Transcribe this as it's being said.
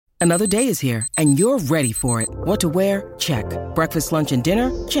Another day is here, and you're ready for it. What to wear? Check. Breakfast, lunch, and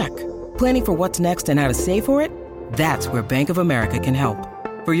dinner? Check. Planning for what's next and how to save for it? That's where Bank of America can help.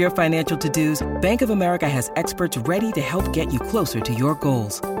 For your financial to-dos, Bank of America has experts ready to help get you closer to your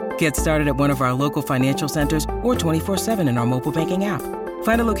goals. Get started at one of our local financial centers or 24/7 in our mobile banking app.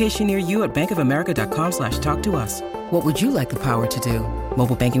 Find a location near you at bankofamerica.com/talktous. What would you like the power to do?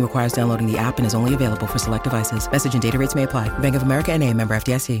 Mobile banking requires downloading the app and is only available for select devices. Message and data rates may apply. Bank of America N.A., member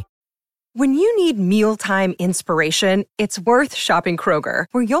FDIC. When you need mealtime inspiration, it's worth shopping Kroger,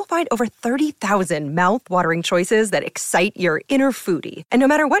 where you'll find over 30,000 mouth-watering choices that excite your inner foodie. And no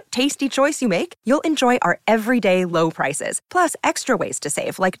matter what tasty choice you make, you'll enjoy our everyday low prices, plus extra ways to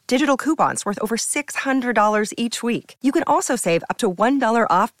save, like digital coupons worth over $600 each week. You can also save up to $1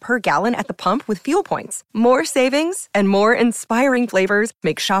 off per gallon at the pump with fuel points. More savings and more inspiring flavors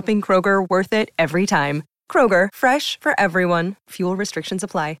make shopping Kroger worth it every time. Kroger, fresh for everyone. Fuel restrictions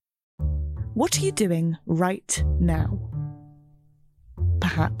apply. What are you doing right now?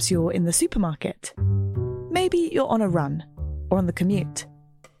 Perhaps you're in the supermarket. Maybe you're on a run or on the commute.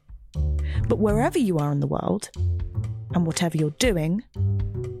 But wherever you are in the world, and whatever you're doing,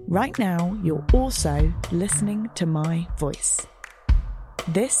 right now you're also listening to my voice.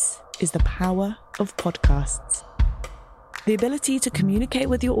 This is the power of podcasts. The ability to communicate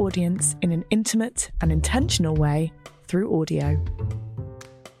with your audience in an intimate and intentional way through audio.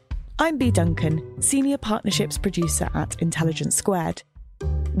 I'm Bea Duncan, Senior Partnerships Producer at Intelligence Squared.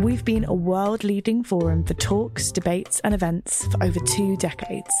 We've been a world-leading forum for talks, debates and events for over 2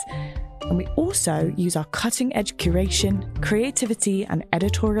 decades. And we also use our cutting-edge curation, creativity and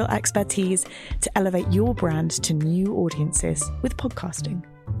editorial expertise to elevate your brand to new audiences with podcasting.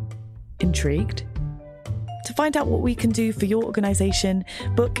 Intrigued? To find out what we can do for your organisation,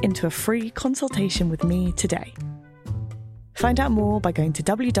 book into a free consultation with me today. Find out more by going to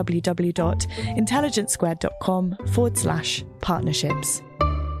www.intelligencesquared.com/partnerships.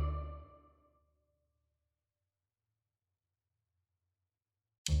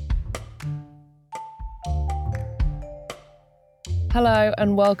 Hello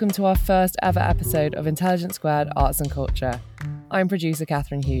and welcome to our first ever episode of Intelligence Squared Arts and Culture. I'm producer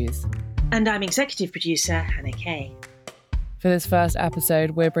Catherine Hughes. And I'm executive producer Hannah Kay. For this first episode,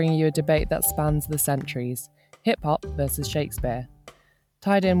 we're bringing you a debate that spans the centuries. Hip-hop versus Shakespeare.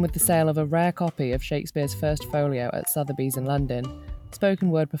 Tied in with the sale of a rare copy of Shakespeare's first folio at Sotheby's in London, spoken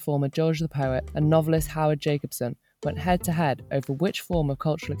word performer George the Poet and novelist Howard Jacobson went head-to-head over which form of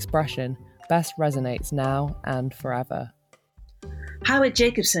cultural expression best resonates now and forever. Howard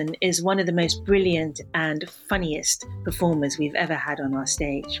Jacobson is one of the most brilliant and funniest performers we've ever had on our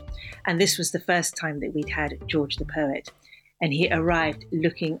stage. And this was the first time that we'd had George the Poet. And he arrived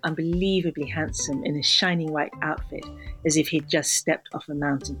looking unbelievably handsome in a shining white outfit, as if he'd just stepped off a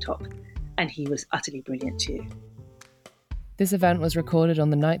mountaintop. And he was utterly brilliant too. This event was recorded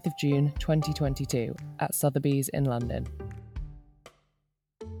on the 9th of June 2022 at Sotheby's in London.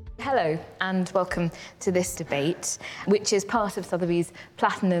 Hello and welcome to this debate, which is part of Sotheby's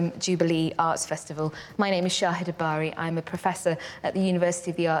Platinum Jubilee Arts Festival. My name is Shahida Bari. I'm a professor at the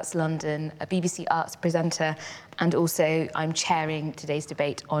University of the Arts London, a BBC Arts presenter, and also I'm chairing today's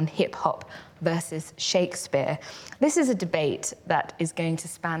debate on hip-hop versus Shakespeare. This is a debate that is going to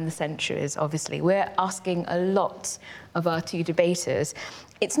span the centuries, obviously. We're asking a lot of our two debaters.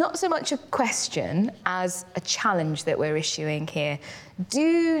 It's not so much a question as a challenge that we're issuing here.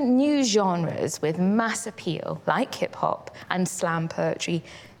 Do new genres with mass appeal, like hip-hop and slam poetry,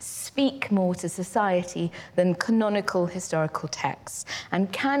 speak more to society than canonical historical texts?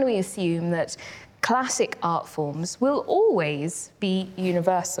 And can we assume that classic art forms will always be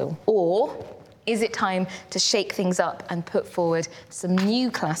universal? Or is it time to shake things up and put forward some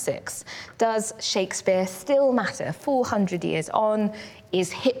new classics? Does Shakespeare still matter 400 years on?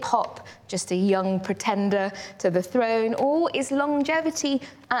 Is hip-hop just a young pretender to the throne? Or is longevity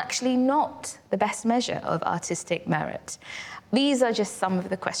actually not the best measure of artistic merit? These are just some of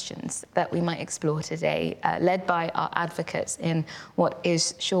the questions that we might explore today, led by our advocates in what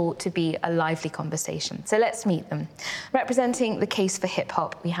is sure to be a lively conversation. So let's meet them. Representing the case for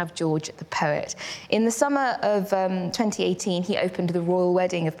hip-hop, we have George the Poet. In the summer of 2018, he opened the royal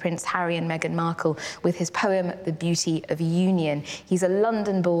wedding of Prince Harry and Meghan Markle with his poem, The Beauty of Union. He's a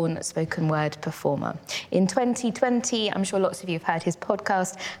London-born spoken word performer. In 2020, I'm sure lots of you have heard his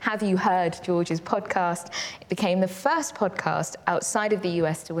podcast. Have you heard George's podcast? It became the first podcast podcast outside of the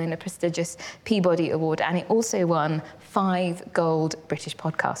US to win a prestigious Peabody Award, and it also won 5 gold British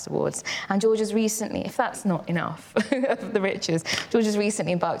Podcast Awards. And George has recently, if that's not enough of the riches, George has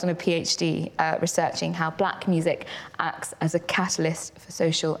recently embarked on a PhD researching how black music acts as a catalyst for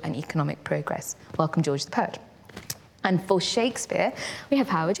social and economic progress. Welcome, George the Poet. And for Shakespeare, we have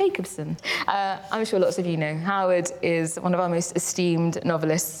Howard Jacobson. I'm sure lots of you know Howard is one of our most esteemed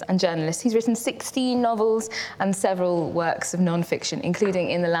novelists and journalists. He's written 16 novels and several works of non-fiction, including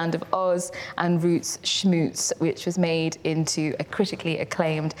In the Land of Oz and Roots Schmoots, which was made into a critically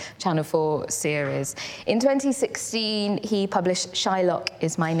acclaimed Channel 4 series. In 2016, he published Shylock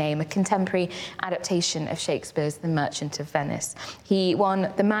Is My Name, a contemporary adaptation of Shakespeare's The Merchant of Venice. He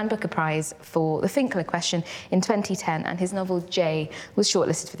won the Man Booker Prize for The Finkler Question in 2010, and his novel Jay was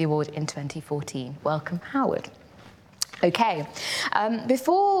shortlisted for the award in 2014. Welcome, Howard. Okay,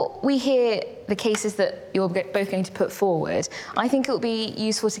 before we hear the cases that you're both going to put forward, I think it will be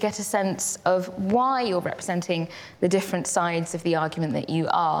useful to get a sense of why you're representing the different sides of the argument that you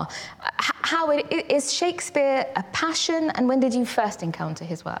are. Howard, is Shakespeare a passion, and when did you first encounter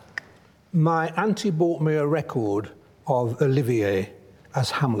his work? My auntie bought me a record of Olivier as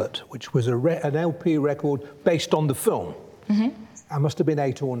Hamlet, which was an LP record based on the film. Mm-hmm. I must have been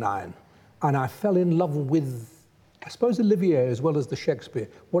 8 or 9. And I fell in love with, I suppose, Olivier as well as the Shakespeare.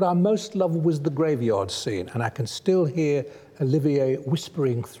 What I most loved was the graveyard scene, and I can still hear Olivier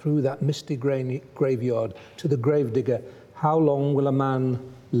whispering through that misty graveyard to the gravedigger, "How long will a man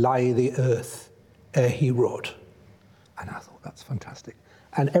lie the earth ere he rot?" And I thought, that's fantastic.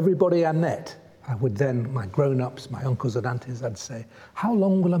 And everybody I met, I would then, my grown-ups, my uncles and aunties, I'd say, "How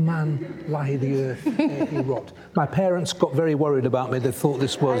long will a man lie the earth ere he rot?" My parents got very worried about me. They thought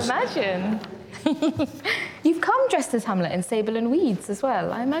this was... I imagine. You've come dressed as Hamlet in Sable and Weeds as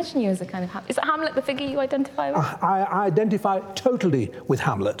well. I imagine you as a kind of... Is Hamlet the figure you identify with? I identify totally with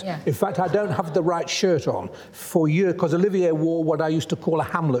Hamlet. Yeah. In fact, I don't have the right shirt on for years, because Olivier wore what I used to call a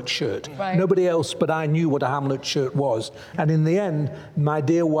Hamlet shirt. Right. Nobody else but I knew what a Hamlet shirt was. And in the end, my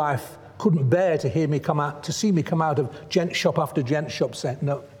dear wife couldn't bear to see me come out of gent shop after gent shop saying,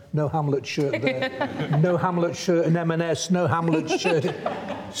 no Hamlet shirt there, no Hamlet shirt in M&S, no Hamlet shirt.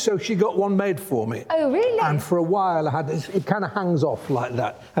 So she got one made for me. Oh, really? And for a while I had this, it kind of hangs off like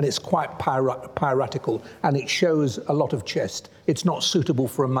that, and it's quite piratical, and it shows a lot of chest. It's not suitable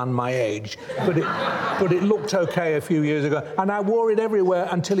for a man my age, but it looked okay a few years ago, and I wore it everywhere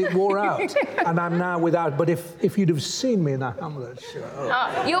until it wore out, and I'm now without. But if you'd have seen me in a Hamlet shirt...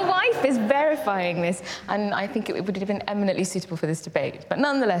 Oh. Your wife is verifying this, and I think it would have been eminently suitable for this debate. But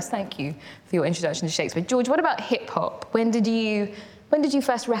nonetheless, thank you for your introduction to Shakespeare. George, what about hip-hop? When did you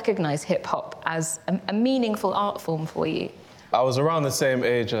first recognise hip-hop as a meaningful art form for you? I was around the same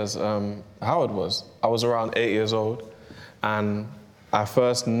age as Howard was. I was around 8 years old, and I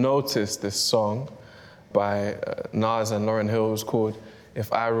first noticed this song by Nas and Lauryn Hill. It was called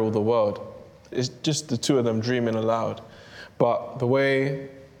If I Rule the World. It's just the two of them dreaming aloud. But the way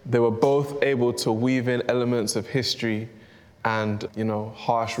they were both able to weave in elements of history and,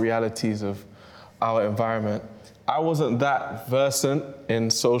 harsh realities of our environment. I wasn't that versant in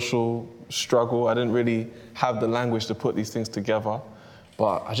social struggle. I didn't really have the language to put these things together,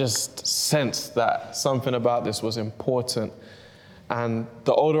 but I just sensed that something about this was important. And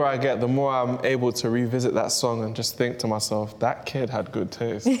the older I get, the more I'm able to revisit that song and just think to myself, that kid had good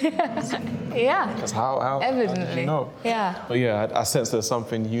taste. Yeah. Because how did you know? Yeah. But yeah, I sense there's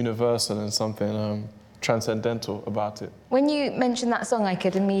something universal and something transcendental about it. When you mentioned that song, I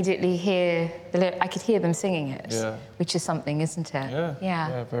could immediately hear them singing it, which is something, isn't it?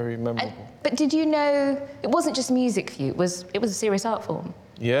 Yeah, very memorable. But did you know it wasn't just music for you? It was a serious art form?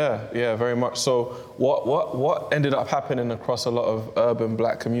 Yeah, very much. So what ended up happening across a lot of urban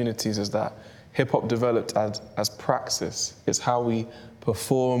black communities is that hip-hop developed as praxis. It's how we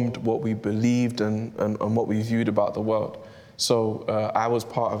performed, what we believed, and what we viewed about the world. So I was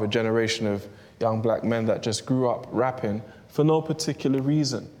part of a generation of young black men that just grew up rapping for no particular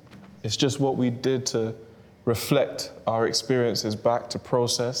reason. It's just what we did to reflect our experiences back, to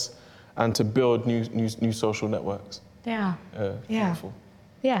process, and to build new social networks. Yeah. Beautiful.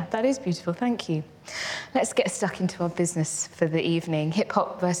 Yeah, that is beautiful, thank you. Let's get stuck into our business for the evening.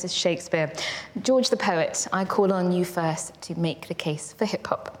 Hip-hop versus Shakespeare. George the Poet, I call on you first to make the case for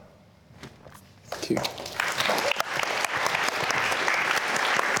hip-hop. Thank you.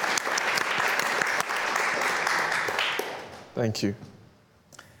 Thank you.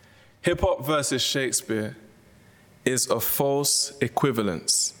 Hip-hop versus Shakespeare is a false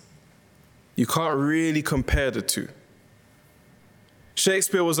equivalence. You can't really compare the two.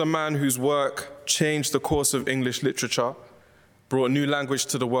 Shakespeare was a man whose work changed the course of English literature, brought new language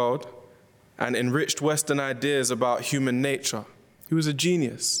to the world, and enriched Western ideas about human nature. He was a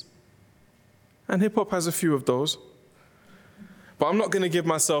genius. And hip-hop has a few of those. But I'm not going to give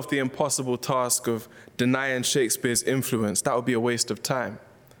myself the impossible task of denying Shakespeare's influence. That would be a waste of time.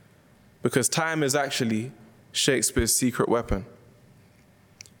 Because time is actually Shakespeare's secret weapon.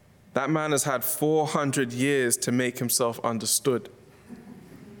 That man has had 400 years to make himself understood.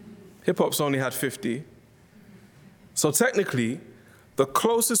 Hip-hop's only had 50. So technically, the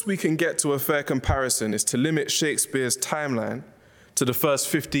closest we can get to a fair comparison is to limit Shakespeare's timeline to the first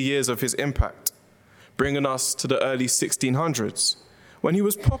 50 years of his impact, bringing us to the early 1600s, when he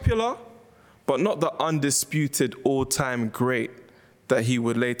was popular, but not the undisputed all-time great that he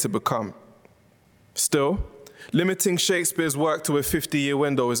would later become. Still, limiting Shakespeare's work to a 50-year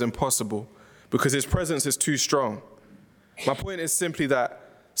window is impossible because his presence is too strong. My point is simply that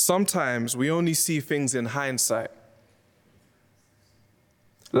sometimes we only see things in hindsight.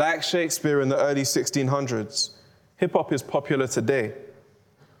 Like Shakespeare in the early 1600s, hip-hop is popular today,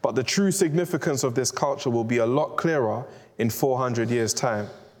 but the true significance of this culture will be a lot clearer in 400 years' time.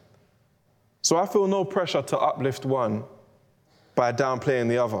 So I feel no pressure to uplift one by downplaying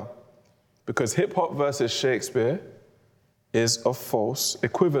the other, because hip-hop versus Shakespeare is a false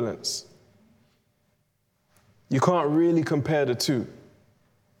equivalence. You can't really compare the two.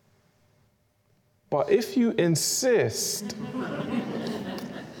 But if you insist,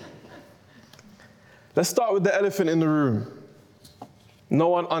 let's start with the elephant in the room. No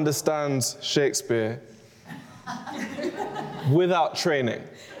one understands Shakespeare without training.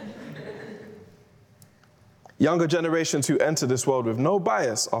 Younger generations who enter this world with no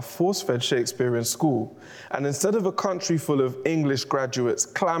bias are force-fed Shakespeare in school. And instead of a country full of English graduates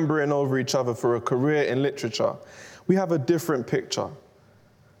clambering over each other for a career in literature, we have a different picture.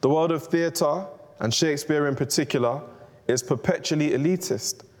 The world of theatre, and Shakespeare in particular, is perpetually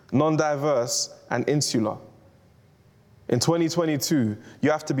elitist, non-diverse, and insular. In 2022,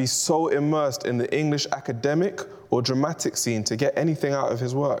 you have to be so immersed in the English academic or dramatic scene to get anything out of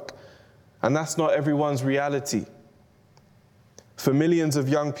his work. And that's not everyone's reality. For millions of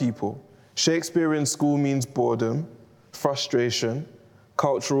young people, Shakespeare in school means boredom, frustration,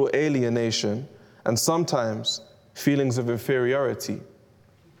 cultural alienation, and sometimes feelings of inferiority,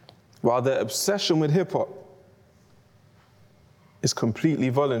 while their obsession with hip-hop is completely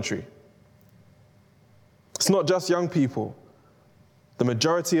voluntary. It's not just young people. The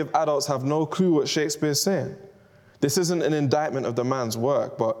majority of adults have no clue what Shakespeare's saying. This isn't an indictment of the man's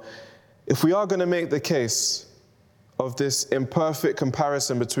work, but if we are going to make the case of this imperfect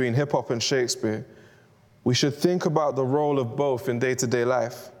comparison between hip-hop and Shakespeare, we should think about the role of both in day-to-day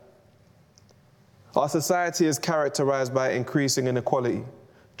life. Our society is characterized by increasing inequality,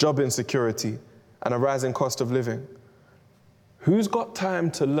 job insecurity, and a rising cost of living. Who's got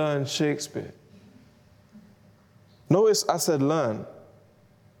time to learn Shakespeare? Notice I said learn,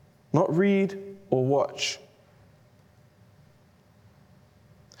 not read or watch.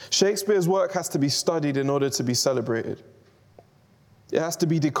 Shakespeare's work has to be studied in order to be celebrated. It has to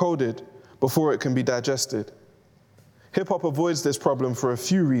be decoded before it can be digested. Hip-hop avoids this problem for a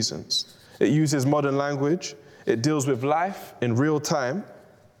few reasons. It uses modern language, it deals with life in real time,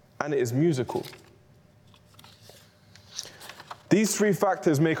 and it is musical. These three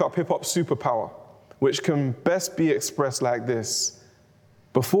factors make up hip-hop's superpower, which can best be expressed like this.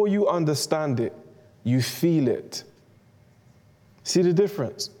 Before you understand it, you feel it. See the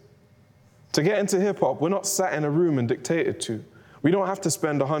difference? To get into hip-hop, we're not sat in a room and dictated to. We don't have to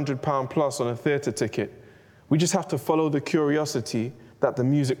spend £100 plus on a theatre ticket. We just have to follow the curiosity that the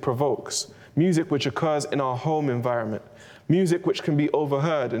music provokes. Music which occurs in our home environment. Music which can be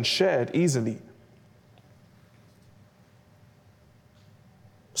overheard and shared easily.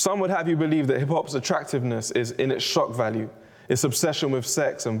 Some would have you believe that hip-hop's attractiveness is in its shock value, its obsession with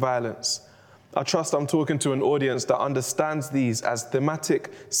sex and violence. I trust I'm talking to an audience that understands these as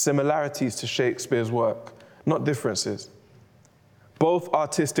thematic similarities to Shakespeare's work, not differences. Both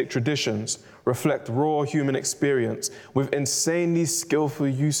artistic traditions reflect raw human experience with insanely skillful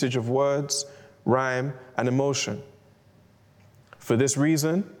usage of words, rhyme, and emotion. For this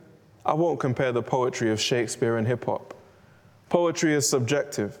reason, I won't compare the poetry of Shakespeare and hip-hop. Poetry is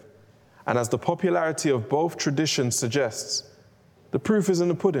subjective, and as the popularity of both traditions suggests, the proof is in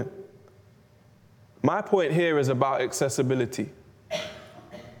the pudding. My point here is about accessibility.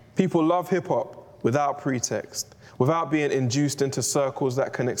 People love hip-hop without pretext, without being induced into circles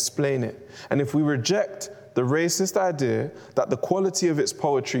that can explain it. And if we reject the racist idea that the quality of its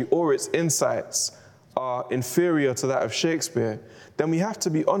poetry or its insights are inferior to that of Shakespeare, then we have to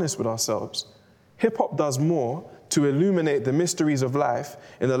be honest with ourselves. Hip-hop does more to illuminate the mysteries of life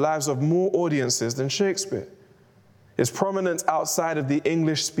in the lives of more audiences than Shakespeare. His prominence outside of the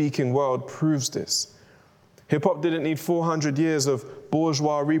English-speaking world proves this. Hip-hop didn't need 400 years of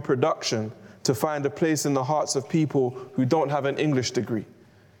bourgeois reproduction to find a place in the hearts of people who don't have an English degree.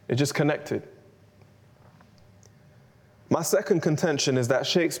 It just connected. My second contention is that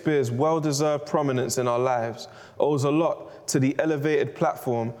Shakespeare's well-deserved prominence in our lives owes a lot to the elevated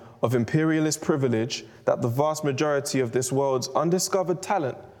platform of imperialist privilege that the vast majority of this world's undiscovered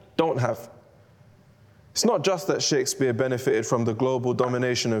talent don't have. It's not just that Shakespeare benefited from the global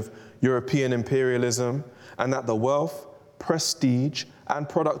domination of European imperialism and that the wealth, prestige, and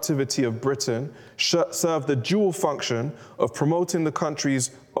productivity of Britain served the dual function of promoting the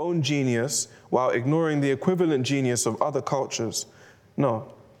country's own genius while ignoring the equivalent genius of other cultures.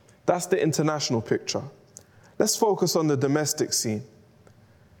 No, that's the international picture. Let's focus on the domestic scene.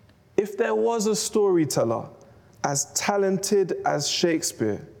 If there was a storyteller as talented as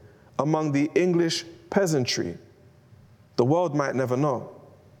Shakespeare among the English peasantry, the world might never know.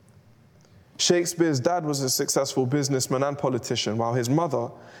 Shakespeare's dad was a successful businessman and politician, while his mother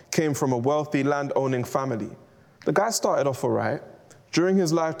came from a wealthy land-owning family. The guy started off all right. During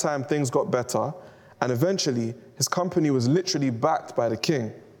his lifetime, things got better, and eventually, his company was literally backed by the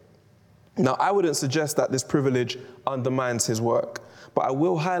king. Now, I wouldn't suggest that this privilege undermines his work, but I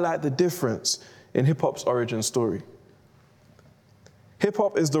will highlight the difference in hip-hop's origin story.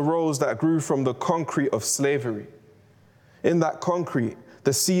 Hip-hop is the rose that grew from the concrete of slavery. In that concrete,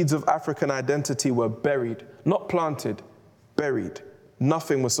 the seeds of African identity were buried, not planted, buried.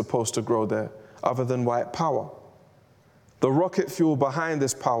 Nothing was supposed to grow there other than white power. The rocket fuel behind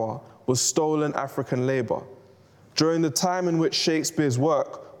this power was stolen African labor. During the time in which Shakespeare's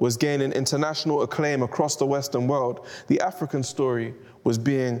work was gaining international acclaim across the Western world, the African story was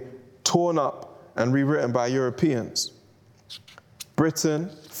being torn up and rewritten by Europeans.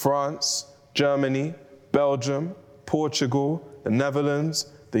 Britain, France, Germany, Belgium, Portugal, the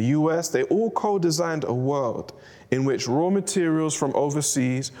Netherlands, the US, they all co-designed a world in which raw materials from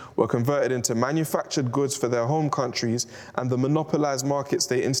overseas were converted into manufactured goods for their home countries and the monopolized markets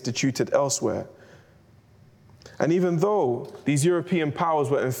they instituted elsewhere. And even though these European powers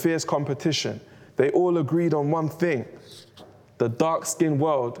were in fierce competition, they all agreed on one thing: the dark-skinned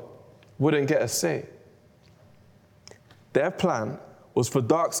world wouldn't get a say. Their plan was for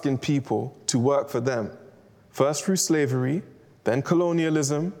dark-skinned people to work for them, first through slavery, then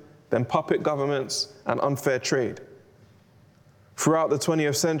colonialism, then puppet governments, and unfair trade. Throughout the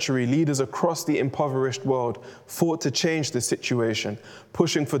 20th century, leaders across the impoverished world fought to change the situation,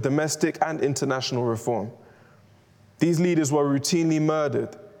 pushing for domestic and international reform. These leaders were routinely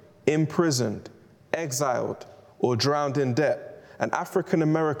murdered, imprisoned, exiled, or drowned in debt, and African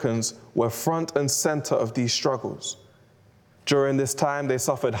Americans were front and center of these struggles. During this time, they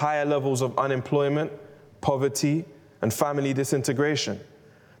suffered higher levels of unemployment, poverty, and family disintegration.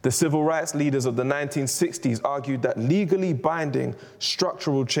 The civil rights leaders of the 1960s argued that legally binding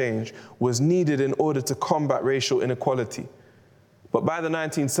structural change was needed in order to combat racial inequality. But by the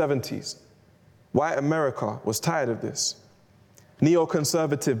 1970s, white America was tired of this.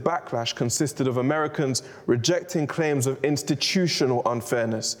 Neoconservative backlash consisted of Americans rejecting claims of institutional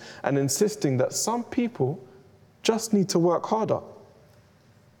unfairness and insisting that some people just need to work harder.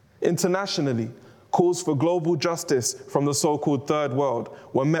 Internationally, calls for global justice from the so-called Third World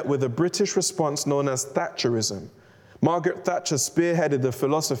were met with a British response known as Thatcherism. Margaret Thatcher spearheaded the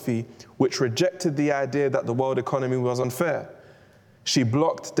philosophy which rejected the idea that the world economy was unfair. She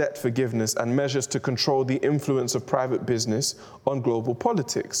blocked debt forgiveness and measures to control the influence of private business on global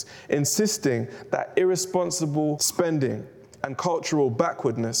politics, insisting that irresponsible spending and cultural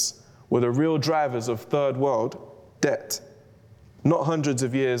backwardness were the real drivers of Third World debt, not hundreds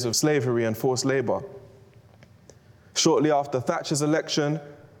of years of slavery and forced labor. Shortly after Thatcher's election,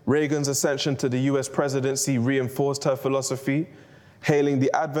 Reagan's ascension to the US presidency reinforced her philosophy, hailing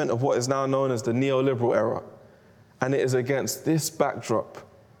the advent of what is now known as the neoliberal era. And it is against this backdrop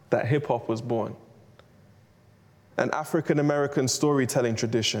that hip-hop was born. An African-American storytelling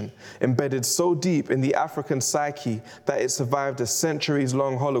tradition embedded so deep in the African psyche that it survived a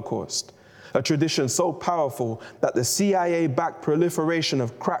centuries-long Holocaust. A tradition so powerful that the CIA-backed proliferation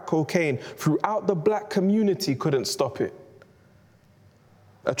of crack cocaine throughout the black community couldn't stop it.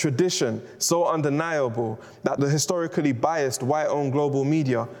 A tradition so undeniable that the historically biased white-owned global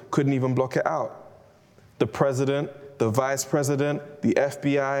media couldn't even block it out. The president, the vice president, the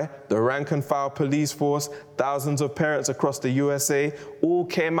FBI, the rank-and-file police force, thousands of parents across the USA all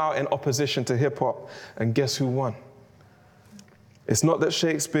came out in opposition to hip-hop. And guess who won? It's not that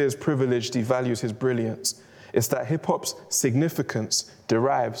Shakespeare's privilege devalues his brilliance. It's that hip-hop's significance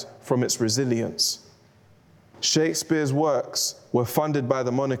derives from its resilience. Shakespeare's works were funded by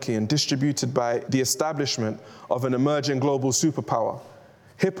the monarchy and distributed by the establishment of an emerging global superpower.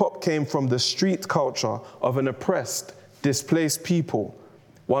 Hip-hop came from the street culture of an oppressed, displaced people.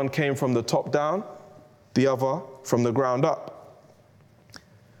 One came from the top down, the other from the ground up.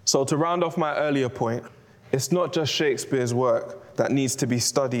 So to round off my earlier point, it's not just Shakespeare's work that needs to be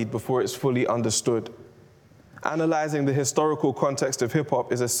studied before it's fully understood. Analyzing the historical context of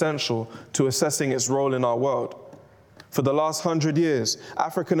hip-hop is essential to assessing its role in our world. For the last 100 years,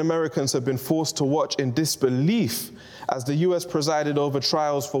 African Americans have been forced to watch in disbelief as the US presided over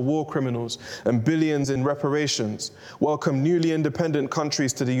trials for war criminals and billions in reparations, welcomed newly independent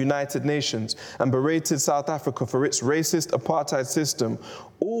countries to the United Nations, and berated South Africa for its racist apartheid system,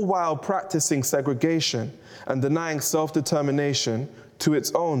 all while practicing segregation and denying self-determination to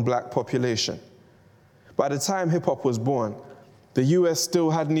its own black population. By the time hip-hop was born, the US still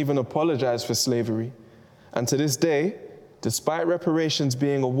hadn't even apologized for slavery. And to this day, despite reparations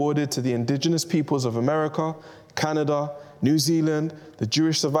being awarded to the indigenous peoples of America, Canada, New Zealand, the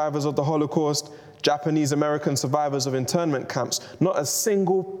Jewish survivors of the Holocaust, Japanese American survivors of internment camps, not a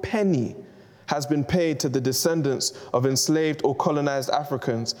single penny has been paid to the descendants of enslaved or colonized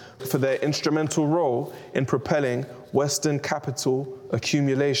Africans for their instrumental role in propelling Western capital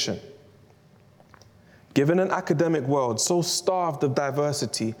accumulation. Given an academic world so starved of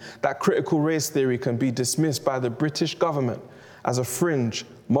diversity that critical race theory can be dismissed by the British government as a fringe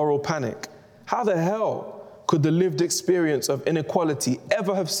moral panic, how the hell could the lived experience of inequality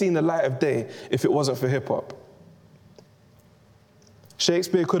ever have seen the light of day if it wasn't for hip-hop?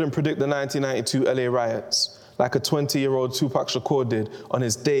 Shakespeare couldn't predict the 1992 LA riots like a 20-year-old Tupac Shakur did on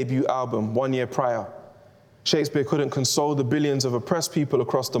his debut album 1 year prior. Shakespeare couldn't console the billions of oppressed people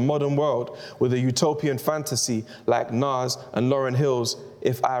across the modern world with a utopian fantasy like Nas and Lauryn Hill's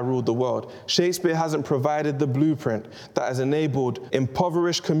If I Ruled the World. Shakespeare hasn't provided the blueprint that has enabled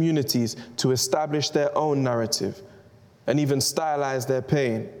impoverished communities to establish their own narrative and even stylize their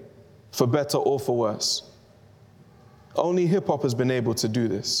pain, for better or for worse. Only hip-hop has been able to do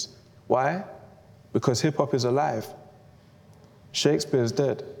this. Why? Because hip-hop is alive. Shakespeare is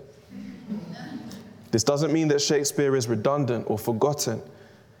dead. This doesn't mean that Shakespeare is redundant or forgotten.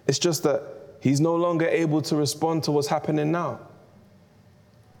 It's just that he's no longer able to respond to what's happening now.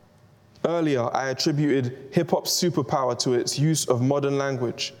 Earlier, I attributed hip-hop's superpower to its use of modern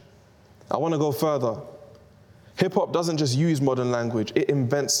language. I want to go further. Hip-hop doesn't just use modern language, it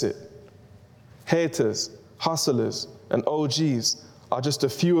invents it. Haters, hustlers, and OGs are just a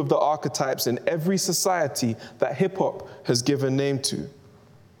few of the archetypes in every society that hip-hop has given name to.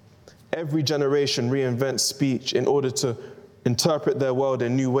 Every generation reinvents speech in order to interpret their world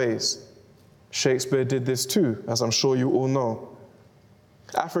in new ways. Shakespeare did this too, as I'm sure you all know.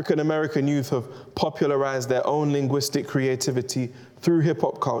 African American youth have popularized their own linguistic creativity through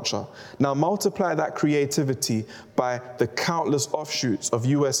hip-hop culture. Now multiply that creativity by the countless offshoots of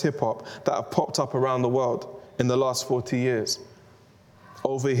US hip-hop that have popped up around the world in the last 40 years.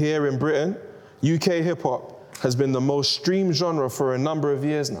 Over here in Britain, UK hip-hop has been the most streamed genre for a number of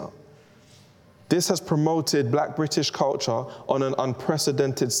years now. This has promoted Black British culture on an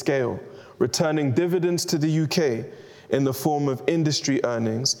unprecedented scale, returning dividends to the UK in the form of industry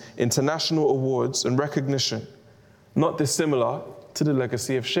earnings, international awards, and recognition, not dissimilar to the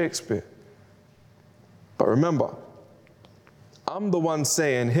legacy of Shakespeare. But remember, I'm the one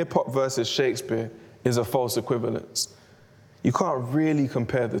saying hip-hop versus Shakespeare is a false equivalence. You can't really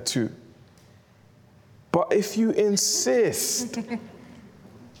compare the two. But if you insist,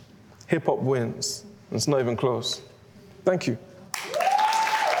 hip-hop wins. It's not even close. Thank you.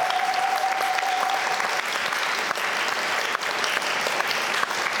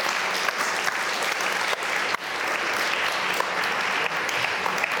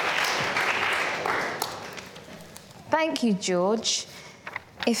 Thank you, George.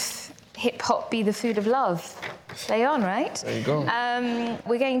 If hip-hop be the food of love, play on, right? There you go.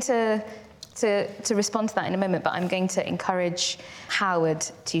 We're going to respond to that in a moment, but I'm going to encourage Howard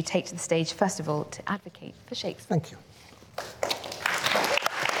to take to the stage, first of all, to advocate for Shakespeare. Thank you.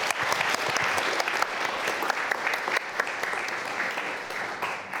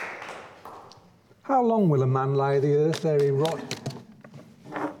 How long will a man lie the earth ere he rot?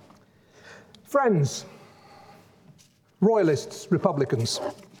 Friends, Royalists, Republicans,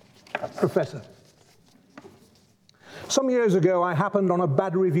 Professor. Some years ago, I happened on a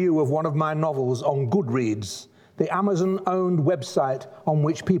bad review of one of my novels on Goodreads, the Amazon-owned website on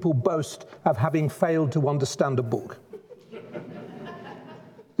which people boast of having failed to understand a book.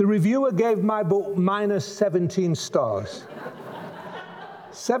 The reviewer gave my book minus 17 stars.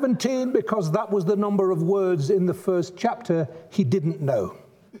 17 because that was the number of words in the first chapter he didn't know.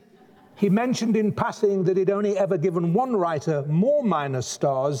 He mentioned in passing that he'd only ever given one writer more minus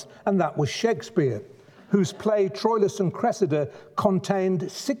stars, and that was Shakespeare, whose play Troilus and Cressida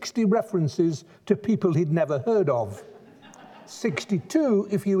contained 60 references to people he'd never heard of. 62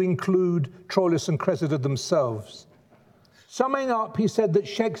 if you include Troilus and Cressida themselves. Summing up, he said that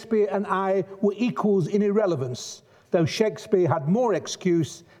Shakespeare and I were equals in irrelevance, though Shakespeare had more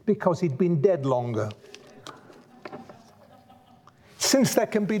excuse because he'd been dead longer. Since there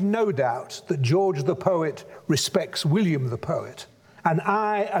can be no doubt that George the poet respects William the poet, and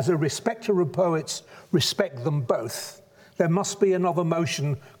I, as a respecter of poets, respect them both, there must be another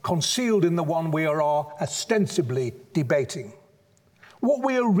motion concealed in the one we are ostensibly debating. What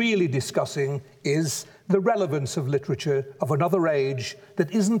we are really discussing is the relevance of literature of another age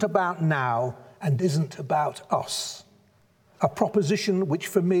that isn't about now and isn't about us. A proposition which,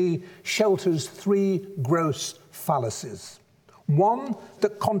 for me, shelters three gross fallacies. One,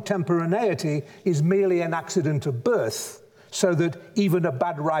 that contemporaneity is merely an accident of birth, so that even a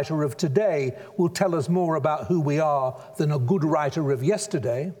bad writer of today will tell us more about who we are than a good writer of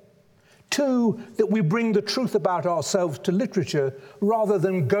yesterday. Two, that we bring the truth about ourselves to literature rather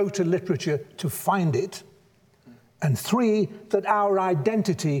than go to literature to find it. And three, that our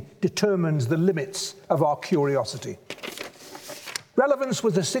identity determines the limits of our curiosity. Relevance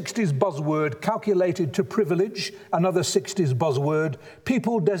was a 60s buzzword calculated to privilege, another 60s buzzword,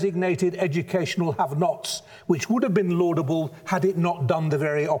 people designated educational have-nots, which would have been laudable had it not done the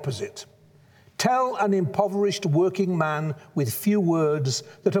very opposite. Tell an impoverished working man with few words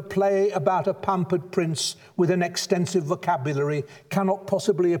that a play about a pampered prince with an extensive vocabulary cannot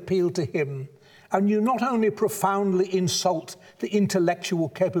possibly appeal to him, and you not only profoundly insult the intellectual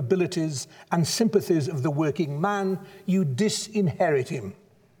capabilities and sympathies of the working man, you disinherit him.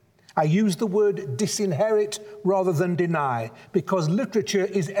 I use the word disinherit rather than deny, because literature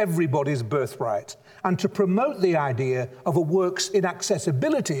is everybody's birthright, and to promote the idea of a work's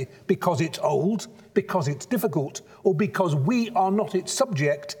inaccessibility because it's old, because it's difficult, or because we are not its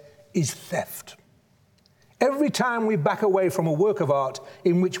subject is theft. Every time we back away from a work of art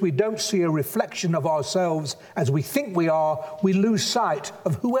in which we don't see a reflection of ourselves as we think we are, we lose sight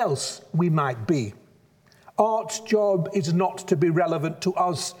of who else we might be. Art's job is not to be relevant to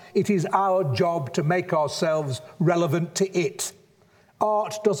us. It is our job to make ourselves relevant to it.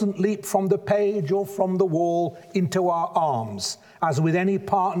 Art doesn't leap from the page or from the wall into our arms. As with any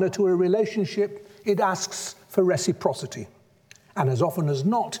partner to a relationship, it asks for reciprocity, and as often as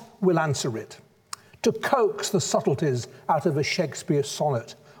not, will answer it. To coax the subtleties out of a Shakespeare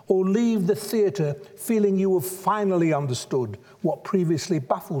sonnet, or leave the theatre feeling you have finally understood what previously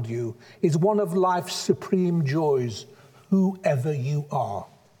baffled you, is one of life's supreme joys, whoever you are.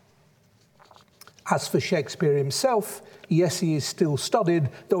 As for Shakespeare himself, yes, he is still studied,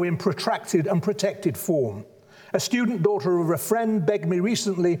 though in protracted and protected form. A student daughter of a friend begged me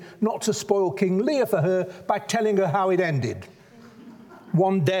recently not to spoil King Lear for her by telling her how it ended.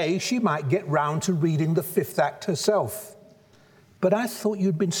 One day she might get round to reading the fifth act herself. But I thought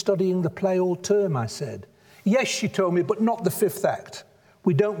you'd been studying the play all term, I said. Yes, she told me, but not the fifth act.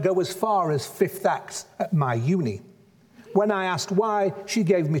 We don't go as far as fifth acts at my uni. When I asked why, she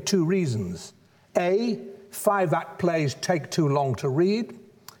gave me two reasons. A, 5-act plays take too long to read.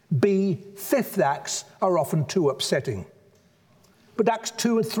 B, fifth acts are often too upsetting. But acts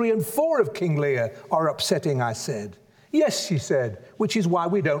 2 and 3 and 4 of King Lear are upsetting, I said. Yes, she said, which is why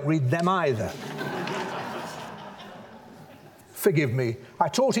we don't read them either. Forgive me, I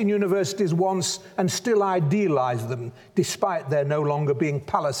taught in universities once and still idealise them, despite their no longer being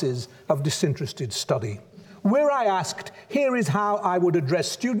palaces of disinterested study. Were I asked, here is how I would address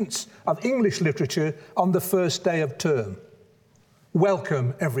students of English literature on the first day of term.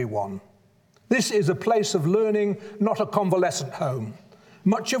 Welcome, everyone. This is a place of learning, not a convalescent home.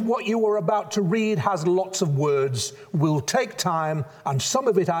 Much of what you are about to read has lots of words, will take time, and some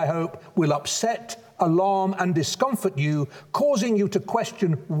of it, I hope, will upset, alarm, and discomfort you, causing you to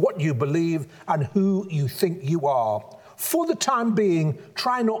question what you believe and who you think you are. For the time being,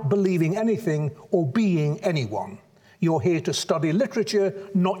 try not believing anything or being anyone. You're here to study literature,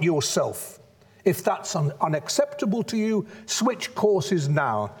 not yourself. If that's unacceptable to you, switch courses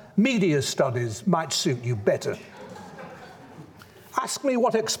now. Media studies might suit you better. Ask me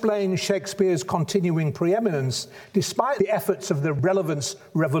what explains Shakespeare's continuing preeminence, despite the efforts of the relevance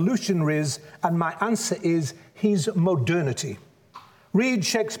revolutionaries, and my answer is his modernity. Read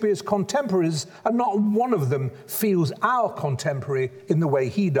Shakespeare's contemporaries, and not one of them feels our contemporary in the way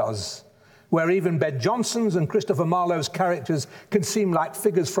he does. Where even Ben Jonson's and Christopher Marlowe's characters can seem like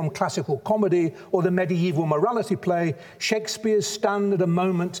figures from classical comedy or the medieval morality play, Shakespeare's stand at a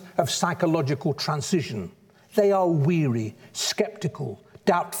moment of psychological transition. They are weary, sceptical,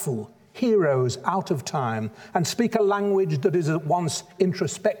 doubtful, heroes out of time, and speak a language that is at once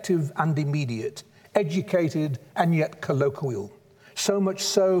introspective and immediate, educated and yet colloquial. So much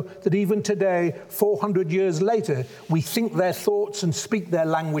so that even today, 400 years later, we think their thoughts and speak their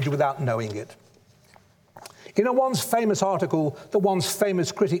language without knowing it. In a once famous article, the once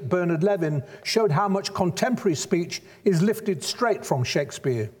famous critic Bernard Levin showed how much contemporary speech is lifted straight from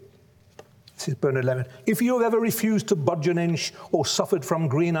Shakespeare. This is Bernard Levin. If you have ever refused to budge an inch or suffered from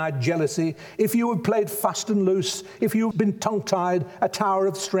green-eyed jealousy, if you have played fast and loose, if you have been tongue-tied, a tower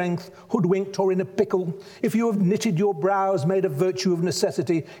of strength, hoodwinked or in a pickle, if you have knitted your brows, made a virtue of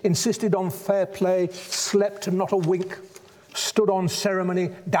necessity, insisted on fair play, slept not a wink, stood on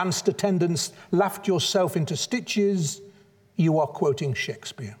ceremony, danced attendance, laughed yourself into stitches, you are quoting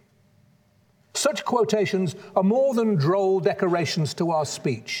Shakespeare. Such quotations are more than droll decorations to our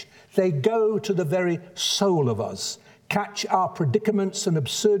speech. They go to the very soul of us, catch our predicaments and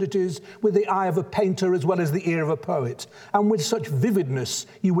absurdities with the eye of a painter as well as the ear of a poet, and with such vividness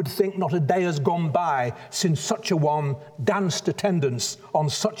you would think not a day has gone by since such a one danced attendance on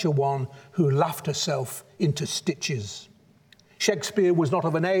such a one who laughed herself into stitches. Shakespeare was not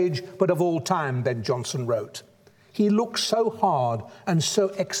of an age, but of all time, Ben Jonson wrote. He looked so hard and so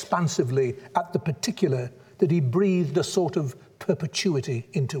expansively at the particular that he breathed a sort of perpetuity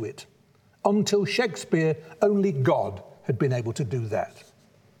into it. Until Shakespeare, only God had been able to do that.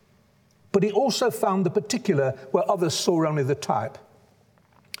 But he also found the particular where others saw only the type.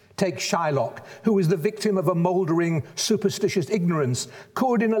 Take Shylock, who is the victim of a mouldering, superstitious ignorance,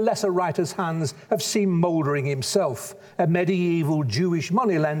 could, in a lesser writer's hands, have seemed mouldering himself, a medieval Jewish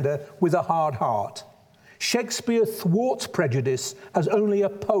moneylender with a hard heart. Shakespeare thwarts prejudice as only a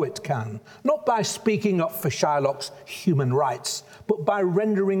poet can, not by speaking up for Shylock's human rights, but by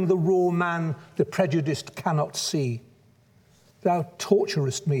rendering the raw man the prejudiced cannot see. Thou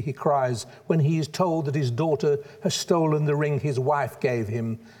torturest me, he cries, when he is told that his daughter has stolen the ring his wife gave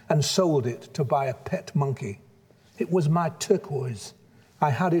him and sold it to buy a pet monkey. It was my turquoise.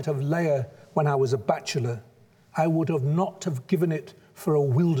 I had it of Leah when I was a bachelor. I would have not have given it for a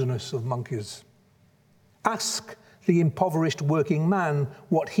wilderness of monkeys. Ask the impoverished working man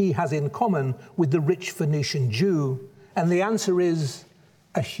what he has in common with the rich Phoenician Jew, and the answer is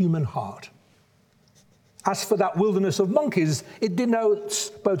a human heart. As for that wilderness of monkeys, it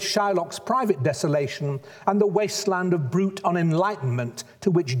denotes both Shylock's private desolation and the wasteland of brute unenlightenment to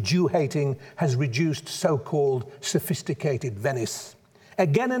which Jew-hating has reduced so-called sophisticated Venice.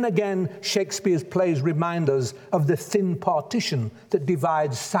 Again and again, Shakespeare's plays remind us of the thin partition that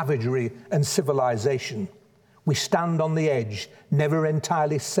divides savagery and civilization. We stand on the edge, never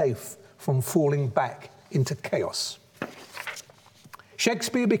entirely safe from falling back into chaos.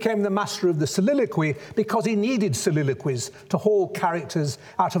 Shakespeare became the master of the soliloquy because he needed soliloquies to haul characters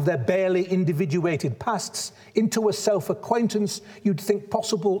out of their barely individuated pasts into a self-acquaintance you'd think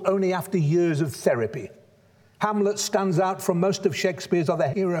possible only after years of therapy. Hamlet stands out from most of Shakespeare's other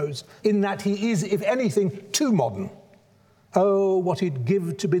heroes in that he is, if anything, too modern. Oh, what he'd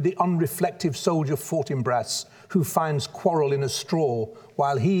give to be the unreflective soldier Fortinbras who finds quarrel in a straw,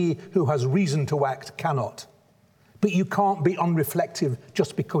 while he who has reason to act cannot. But you can't be unreflective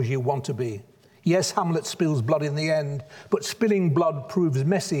just because you want to be. Yes, Hamlet spills blood in the end, but spilling blood proves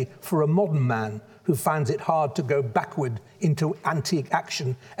messy for a modern man who finds it hard to go backward into antique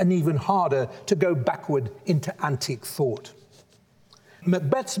action and even harder to go backward into antique thought.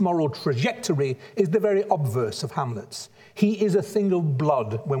 Macbeth's moral trajectory is the very obverse of Hamlet's. He is a thing of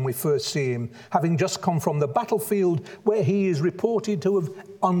blood when we first see him, having just come from the battlefield where he is reported to have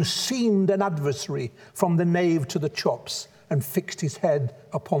unseamed an adversary from the nave to the chops and fixed his head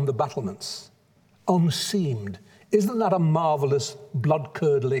upon the battlements. Unseamed. Isn't that a marvellous,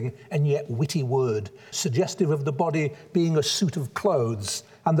 blood-curdling and yet witty word, suggestive of the body being a suit of clothes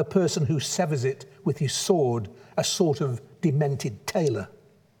and the person who severs it with his sword a sort of demented tailor?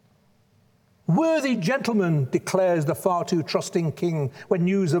 Worthy gentleman, declares the far too trusting king when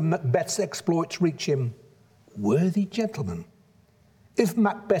news of Macbeth's exploits reach him. Worthy gentleman? If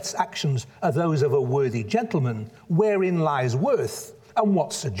Macbeth's actions are those of a worthy gentleman, wherein lies worth, and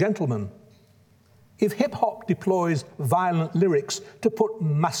what's a gentleman? If hip-hop deploys violent lyrics to put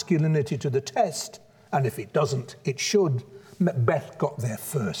masculinity to the test, and if it doesn't, it should, Macbeth got there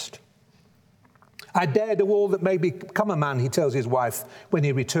first. I dare do all that may become a man, he tells his wife when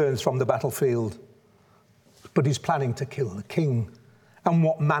he returns from the battlefield. But he's planning to kill the king. And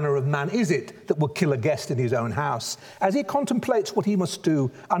what manner of man is it that will kill a guest in his own house? As he contemplates what he must do,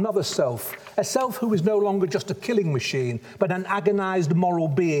 another self, a self who is no longer just a killing machine, but an agonized moral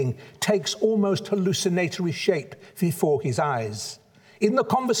being, takes almost hallucinatory shape before his eyes. In the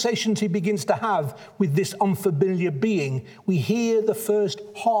conversations he begins to have with this unfamiliar being, we hear the first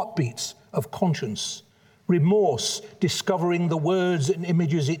heartbeats of conscience. Remorse discovering the words and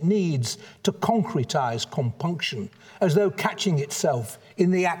images it needs to concretize compunction, as though catching itself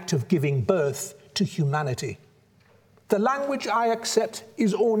in the act of giving birth to humanity. The language, I accept,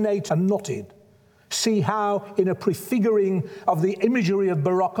 is ornate and knotted. See how, in a prefiguring of the imagery of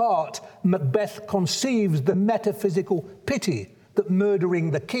Baroque art, Macbeth conceives the metaphysical pity that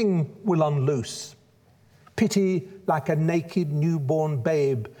murdering the king will unloose. Pity like a naked newborn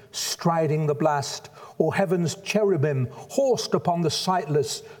babe striding the blast, or heaven's cherubim horsed upon the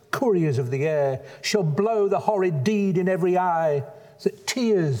sightless couriers of the air, shall blow the horrid deed in every eye, that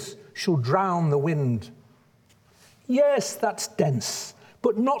tears shall drown the wind. Yes, that's dense,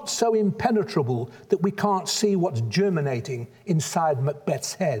 but not so impenetrable that we can't see what's germinating inside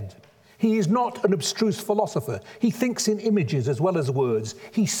Macbeth's head. He is not an abstruse philosopher. He thinks in images as well as words.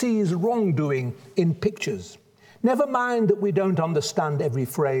 He sees wrongdoing in pictures. Never mind that we don't understand every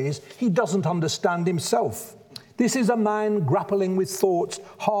phrase. He doesn't understand himself. This is a mind grappling with thoughts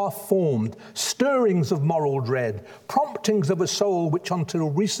half-formed, stirrings of moral dread, promptings of a soul which until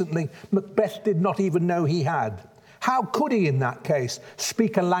recently Macbeth did not even know he had. How could he, in that case,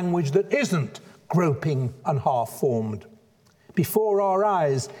 speak a language that isn't groping and half-formed? Before our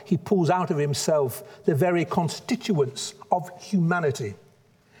eyes, he pulls out of himself the very constituents of humanity.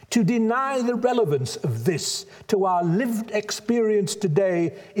 To deny the relevance of this to our lived experience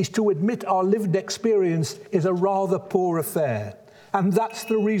today is to admit our lived experience is a rather poor affair. And that's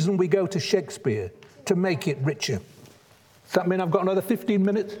the reason we go to Shakespeare, to make it richer. Does that mean I've got another 15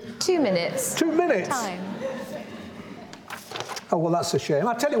 minutes? 2 minutes. 2 minutes? Time. Oh, well, that's a shame.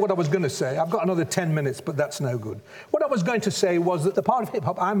 I'll tell you what I was going to say. I've got another 10 minutes, but that's no good. What I was going to say was that the part of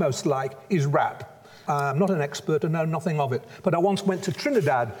hip-hop I most like is rap. I'm not an expert and know nothing of it, but I once went to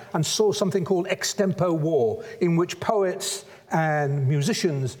Trinidad and saw something called extempo war, in which poets and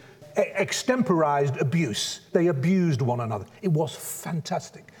musicians extemporized abuse. They abused one another. It was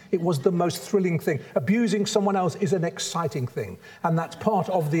fantastic. It was the most thrilling thing. Abusing someone else is an exciting thing, and that's part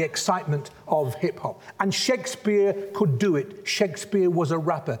of the excitement of hip-hop. And Shakespeare could do it. Shakespeare was a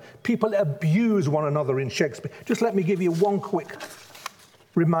rapper. People abuse one another in Shakespeare. Just let me give you one quick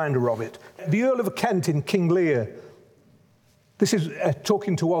reminder of it. The Earl of Kent in King Lear, this is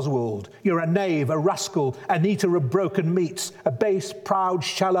talking to Oswald. You're a knave, a rascal, an eater of broken meats, a base, proud,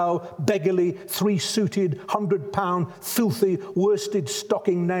 shallow, beggarly, three-suited, 100-pound, filthy, worsted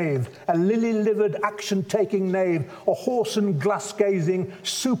stocking knave, a lily-livered, action-taking knave, a horse and glass-gazing,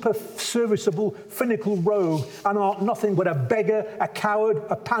 super-serviceable, finical rogue, and art nothing but a beggar, a coward,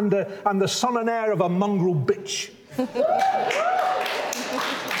 a pander, and the son and heir of a mongrel bitch.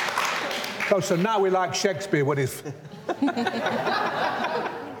 Oh, so now we like Shakespeare, what is...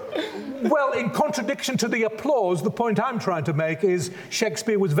 Well, in contradiction to the applause, the point I'm trying to make is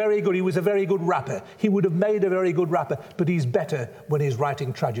Shakespeare was very good. He was a very good rapper. He would have made a very good rapper, but he's better when he's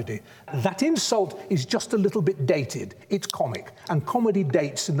writing tragedy. That insult is just a little bit dated. It's comic, and comedy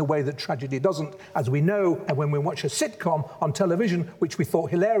dates in the way that tragedy doesn't, as we know, and when we watch a sitcom on television, which we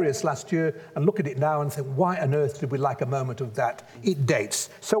thought hilarious last year, and look at it now and think, why on earth did we like a moment of that? It dates.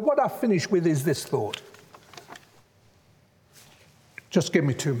 So what I finish with is this thought. Just give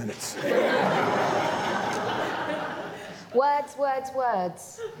me 2 minutes. Words, words,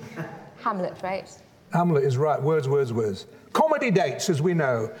 words. Hamlet, right? Hamlet is right. Words, words, words. Comedy dates, as we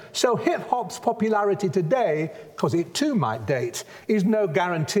know. So hip-hop's popularity today, because it too might date, is no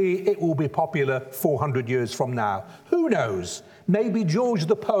guarantee it will be popular 400 years from now. Who knows? Maybe George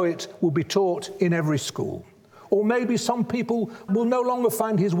the poet will be taught in every school. Or maybe some people will no longer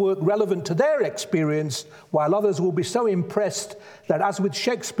find his work relevant to their experience, while others will be so impressed that, as with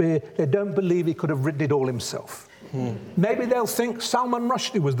Shakespeare, they don't believe he could have written it all himself. Maybe they'll think Salman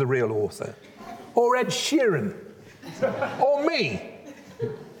Rushdie was the real author, or Ed Sheeran, or me.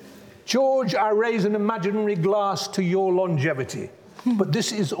 George, I raise an imaginary glass to your longevity, but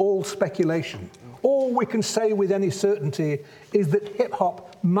this is all speculation. All we can say with any certainty is that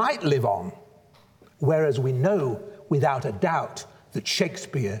hip-hop might live on, whereas we know without a doubt that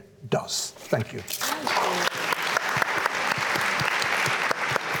Shakespeare does. Thank you.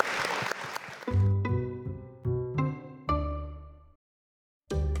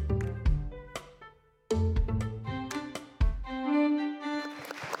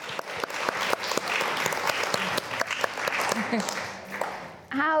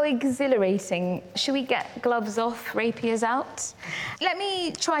 how exhilarating. Should we get gloves off, rapiers out? Let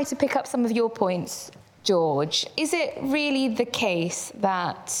me try to pick up some of your points, George. Is it really the case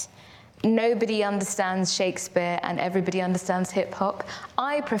that nobody understands Shakespeare and everybody understands hip-hop?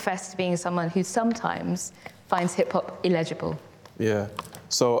 I profess to being someone who sometimes finds hip-hop illegible. Yeah,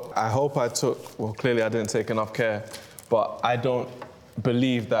 so I hope clearly I didn't take enough care, but I don't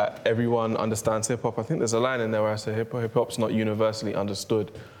believe that everyone understands hip-hop. I think there's a line in there where I say hip-hop's not universally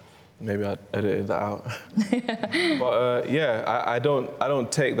understood. Maybe I edited that out. But I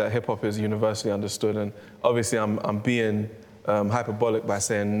don't take that hip-hop is universally understood, and obviously I'm being hyperbolic by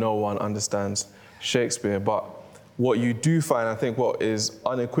saying no one understands Shakespeare, but what you do find, I think what is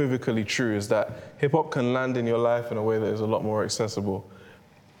unequivocally true, is that hip-hop can land in your life in a way that is a lot more accessible.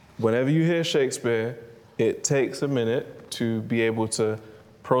 Whenever you hear Shakespeare, it takes a minute to be able to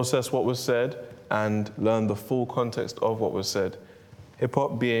process what was said and learn the full context of what was said.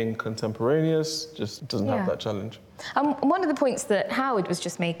 Hip-hop being contemporaneous just doesn't have that challenge. One of the points that Howard was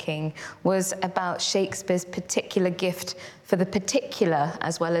just making was about Shakespeare's particular gift for the particular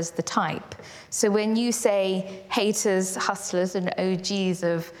as well as the type. So when you say haters, hustlers, and OGs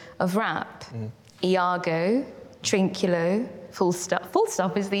of rap, Iago, Trinculo, Full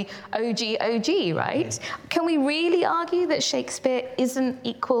Stop is the OG, right? Can we really argue that Shakespeare isn't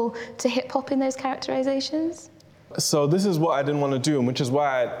equal to hip-hop in those characterizations? So this is what I didn't want to do, and which is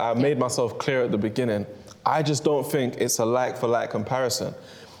why I made myself clear at the beginning. I just don't think it's a like-for-like comparison.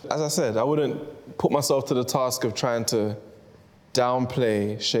 As I said, I wouldn't put myself to the task of trying to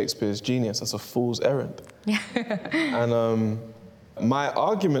downplay Shakespeare's genius. That's a fool's errand. And my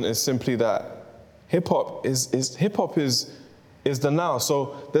argument is simply that hip-hop is the now.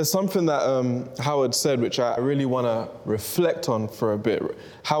 So there's something that Howard said, which I really want to reflect on for a bit.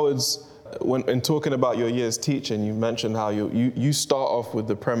 Howard's, in talking about your year's teaching, you mentioned how you start off with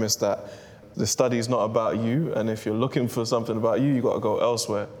the premise that the study's not about you, and if you're looking for something about you, you got to go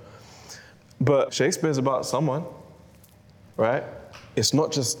elsewhere. But Shakespeare's about someone, right? It's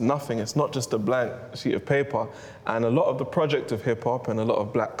not just nothing, it's not just a blank sheet of paper. And a lot of the project of hip-hop and a lot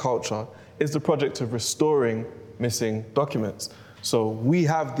of black culture is the project of restoring missing documents. So we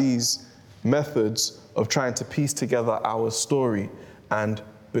have these methods of trying to piece together our story, and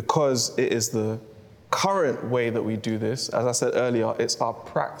because it is the current way that we do this, as I said earlier, it's our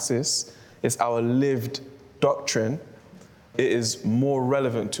praxis, it's our lived doctrine, it is more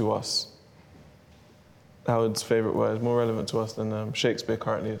relevant to us. Howard's favourite word is more relevant to us than Shakespeare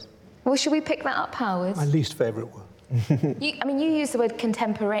currently is. Well, should we pick that up, Howard? My least favourite word. You use the word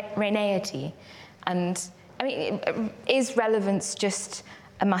contemporaneity, and is relevance just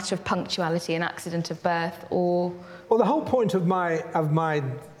a matter of punctuality, an accident of birth, or? Well, the whole point of my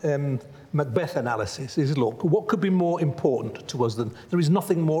Macbeth analysis is, look, what could be more important to us than, there is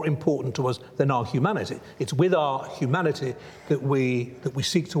nothing more important to us than our humanity. It's with our humanity that we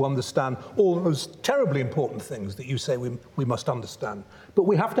seek to understand all those terribly important things that you say we must understand. But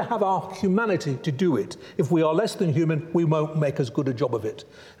we have to have our humanity to do it. If we are less than human, we won't make as good a job of it.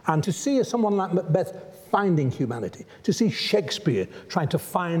 And to see someone like Macbeth finding humanity, to see Shakespeare trying to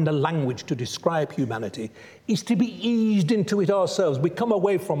find a language to describe humanity, is to be eased into it ourselves. We come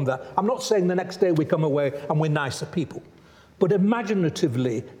away from that. I'm not saying the next day we come away and we're nicer people, but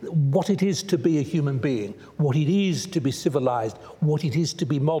imaginatively, what it is to be a human being, what it is to be civilized, what it is to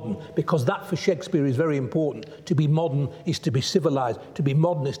be modern, because that for Shakespeare is very important. To be modern is to be civilized. To be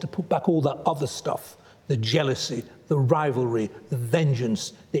modern is to put back all that other stuff, the jealousy, the rivalry, the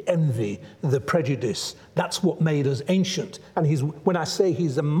vengeance, the envy, the prejudice. That's what made us ancient. And when I say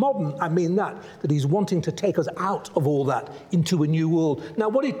he's a modern, I mean that he's wanting to take us out of all that into a new world. Now,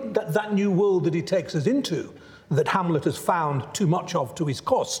 that new world that he takes us into, that Hamlet has found too much of to his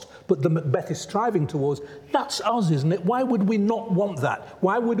cost, but the Macbeth is striving towards, that's us, isn't it? Why would we not want that?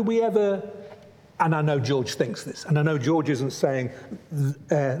 Why would we ever... And I know George thinks this, and I know George isn't saying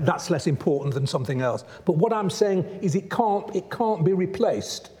that's less important than something else. But what I'm saying is it can't be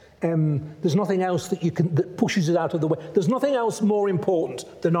replaced. There's nothing else that pushes it out of the way. There's nothing else more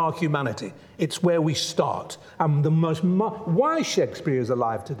important than our humanity. It's where we start. And why Shakespeare is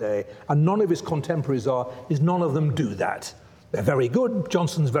alive today, and none of his contemporaries are, is none of them do that. They're very good.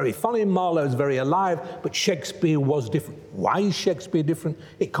 Jonson's very funny. Marlowe's very alive. But Shakespeare was different. Why is Shakespeare different?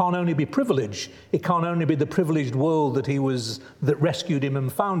 It can't only be privilege. It can't only be the privileged world that rescued him and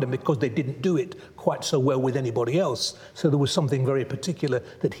found him, because they didn't do it quite so well with anybody else. So there was something very particular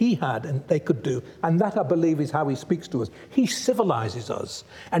that he had and they could do. And that, I believe, is how he speaks to us. He civilizes us.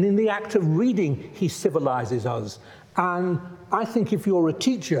 And in the act of reading, he civilizes us. And I think if you're a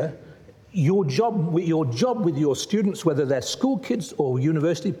teacher, Your job with your students, whether they're school kids or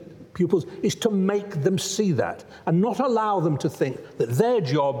university pupils, is to make them see that and not allow them to think that their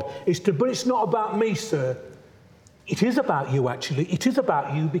job is to, but it's not about me, sir. It is about you, actually. It is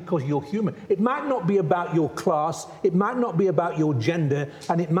about you because you're human. It might not be about your class, it might not be about your gender,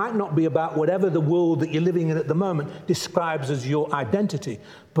 and it might not be about whatever the world that you're living in at the moment describes as your identity.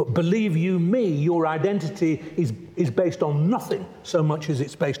 But believe you me, your identity is based on nothing so much as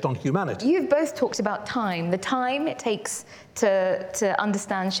it's based on humanity. You've both talked about time, the time it takes to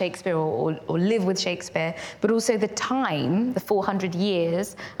understand Shakespeare or live with Shakespeare, but also the time, the 400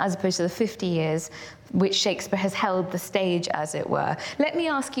 years, as opposed to the 50 years, which Shakespeare has held the stage, as it were. Let me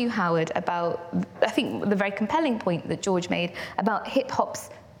ask you, Howard, about, I think, the very compelling point that George made about hip-hop's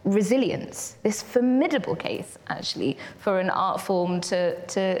resilience, this formidable case, actually, for an art form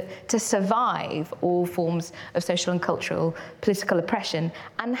to survive all forms of social and cultural political oppression,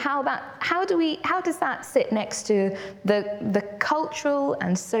 and how does that sit next to the cultural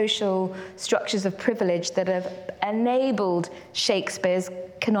and social structures of privilege that have enabled Shakespeare's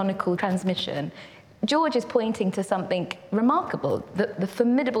canonical transmission? George is pointing to something remarkable, the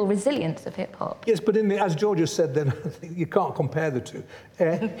formidable resilience of hip-hop. Yes, but as George has said, then you can't compare the two.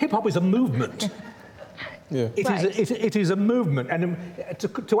 Hip-hop is a movement. Yeah. It is a movement, and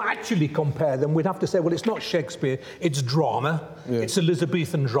to actually compare them, we'd have to say, well, it's not Shakespeare, it's drama, it's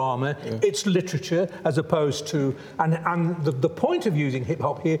Elizabethan drama, it's literature, as opposed to, and the point of using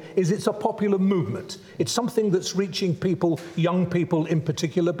hip-hop here is it's a popular movement. It's something that's reaching people, young people in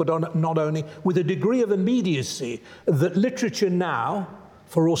particular, but not only, with a degree of immediacy that literature now,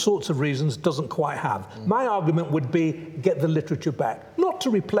 for all sorts of reasons, doesn't quite have. My argument would be, get the literature back. Not to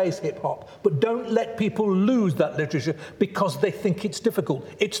replace hip-hop, but don't let people lose that literature because they think it's difficult.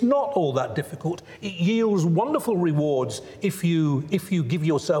 It's not all that difficult. It yields wonderful rewards if you give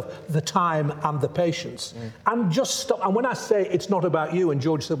yourself the time and the patience. And just stop. And when I say it's not about you, and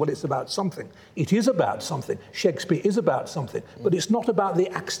George said, well, it's about something. It is about something. Shakespeare is about something. But it's not about the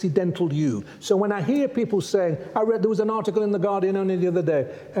accidental you. So when I hear people saying, there was an article in The Guardian only the other day,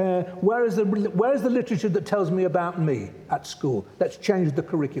 where is the literature that tells me about me at school? Let's change the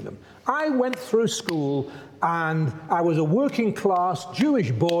curriculum. I went through school and I was a working class Jewish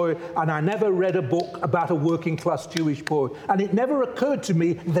boy, and I never read a book about a working class Jewish boy. And it never occurred to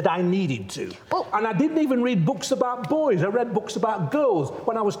me that I needed to. And I didn't even read books about boys. I read books about girls.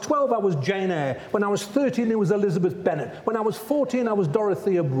 When I was 12, I was Jane Eyre. When I was 13, it was Elizabeth Bennet. When I was 14, I was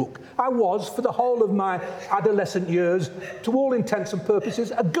Dorothea Brooke. I was, for the whole of my adolescent years, to all intents and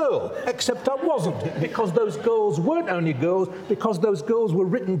purposes, a girl, except I wasn't, because those girls weren't only girls, because those girls were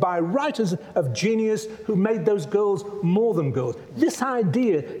written by writers of genius who made those girls more than girls. This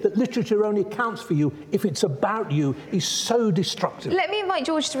idea that literature only counts for you if it's about you is so destructive. Let me invite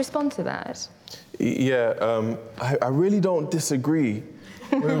George to respond to that. Yeah, I really don't disagree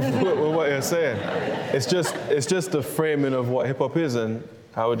with what you're saying. It's just the framing of what hip-hop is, and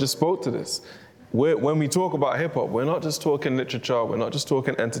Howard just spoke to this. When we talk about hip-hop, we're not just talking literature, we're not just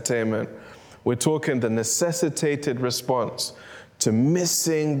talking entertainment, we're talking the necessitated response to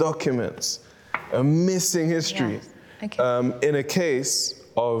missing documents, a missing history, in a case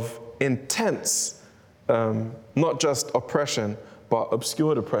of intense, not just oppression, but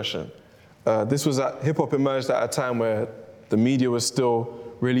obscured oppression. Hip-hop emerged at a time where the media was still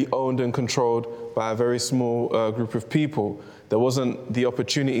really owned and controlled by a very small group of people. There wasn't the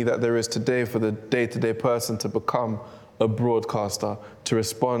opportunity that there is today for the day-to-day person to become a broadcaster, to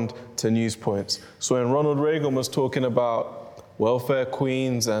respond to news points. So when Ronald Reagan was talking about welfare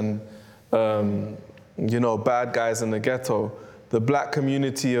queens and bad guys in the ghetto, the black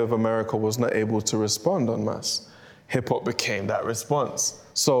community of America was not able to respond en masse. Hip-hop became that response.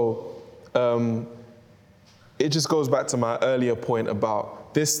 So it just goes back to my earlier point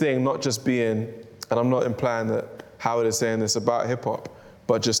about this thing not just being, and I'm not implying that Howard is saying this about hip-hop,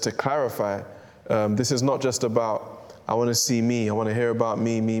 but just to clarify, this is not just about, I want to see me, I want to hear about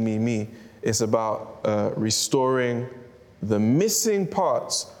me. It's about restoring the missing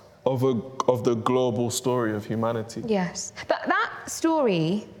parts of the global story of humanity. Yes, but that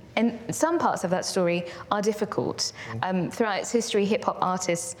story, and some parts of that story are difficult. Throughout its history, hip-hop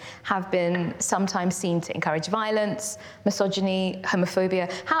artists have been sometimes seen to encourage violence, misogyny,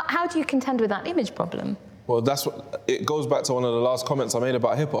 homophobia. How do you contend with that image problem? Well, it goes back to one of the last comments I made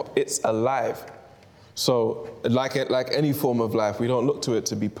about hip-hop. It's alive. So, like any form of life, we don't look to it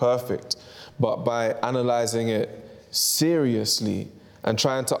to be perfect, but by analysing it seriously and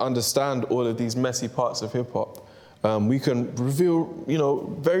trying to understand all of these messy parts of hip-hop, we can reveal,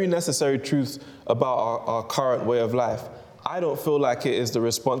 very necessary truths about our current way of life. I don't feel like it is the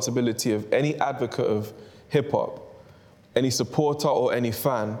responsibility of any advocate of hip-hop, any supporter or any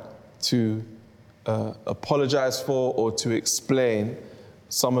fan to apologize for or to explain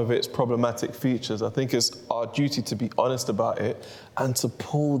some of its problematic features. I think it's our duty to be honest about it and to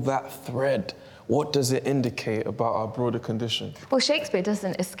pull that thread. What does it indicate about our broader condition? Well, Shakespeare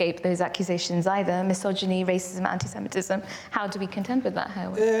doesn't escape those accusations either. Misogyny, racism, anti-Semitism. How do we contend with that,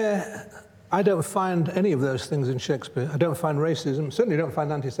 Herwin? I don't find any of those things in Shakespeare. I don't find racism, certainly don't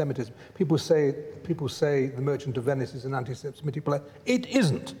find anti-Semitism. People say The Merchant of Venice is an anti-Semitic play. It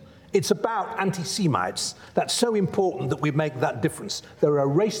isn't. It's about anti-Semites. That's so important that we make that difference. There are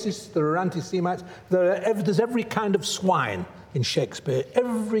racists, there are anti-Semites, there's every kind of swine in Shakespeare.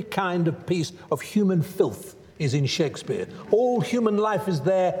 Every kind of piece of human filth is in Shakespeare. All human life is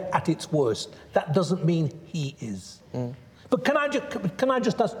there at its worst. That doesn't mean he is. But can I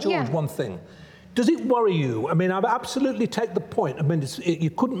just ask George one thing? Does it worry you? I mean, I absolutely take the point. I mean, you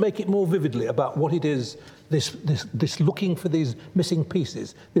couldn't make it more vividly about what it is, this looking for these missing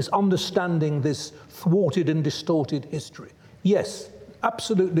pieces, this understanding this thwarted and distorted history. Yes,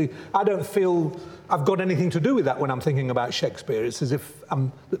 absolutely. I don't feel I've got anything to do with that when I'm thinking about Shakespeare. It's as if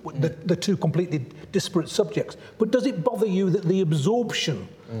the two completely disparate subjects. But does it bother you that the absorption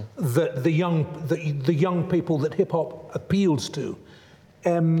that the young people that hip-hop appeals to,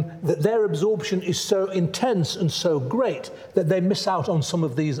 that their absorption is so intense and so great that they miss out on some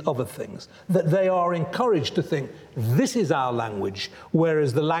of these other things, that they are encouraged to think, this is our language,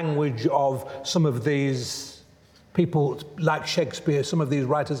 whereas the language of some of these people like Shakespeare, some of these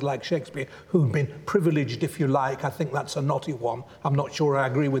writers like Shakespeare, who've been privileged, if you like, I think that's a knotty one, I'm not sure I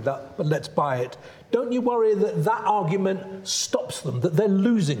agree with that, but let's buy it. Don't you worry that that argument stops them, that they're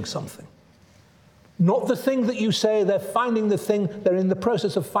losing something? Not the thing that you say, they're finding the thing, they're in the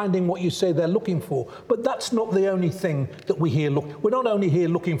process of finding what you say they're looking for. But that's not the only thing that we here look. We're not only here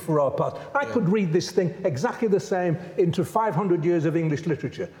looking for our past. I could read this thing exactly the same into 500 years of English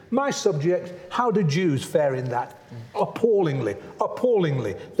literature. My subject, how do Jews fare in that? Appallingly,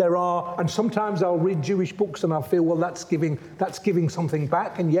 appallingly. There are, and sometimes I'll read Jewish books and I'll feel, well, that's giving something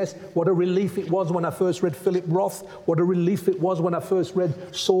back. And yes, what a relief it was when I first read Philip Roth. What a relief it was when I first read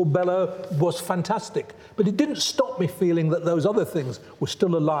Saul Bellow. Was fantastic. But it didn't stop me feeling that those other things were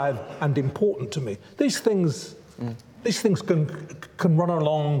still alive and important to me. These things can run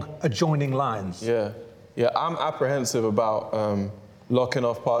along adjoining lines. Yeah, I'm apprehensive about locking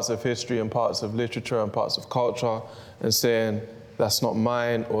off parts of history and parts of literature and parts of culture and saying that's not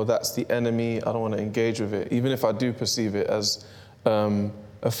mine or that's the enemy, I don't want to engage with it, even if I do perceive it as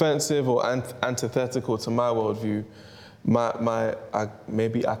offensive or antithetical to my worldview. My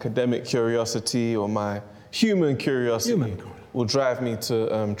maybe academic curiosity or my human curiosity will drive me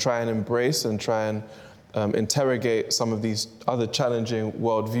to try and embrace and try and interrogate some of these other challenging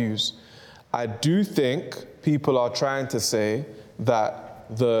worldviews. I do think people are trying to say that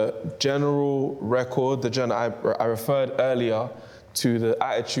the general record, I referred earlier to the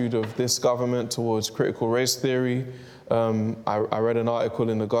attitude of this government towards critical race theory. I read an article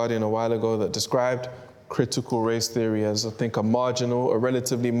in The Guardian a while ago that described critical race theory as, I think, a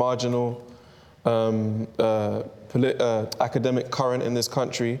relatively marginal academic current in this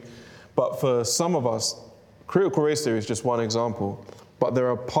country. But for some of us, critical race theory is just one example. But there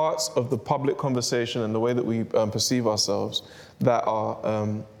are parts of the public conversation and the way that we perceive ourselves that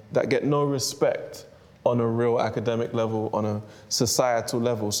get no respect on a real academic level, on a societal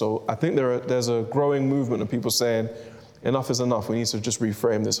level. So I think there's a growing movement of people saying, enough is enough. We need to just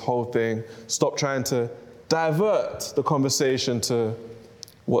reframe this whole thing. Stop trying to divert the conversation to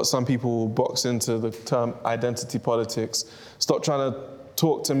what some people will box into the term identity politics. Stop trying to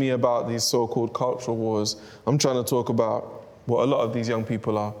talk to me about these so-called cultural wars. I'm trying to talk about what a lot of these young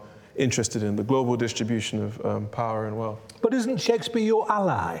people are interested in, the global distribution of power and wealth. But isn't Shakespeare your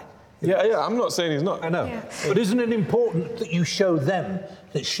ally? Yeah, I'm not saying he's not. I know. Yeah. But isn't it important that you show them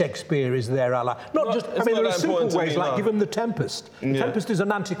that Shakespeare is their ally? There are simple ways, like give them The Tempest. The Tempest is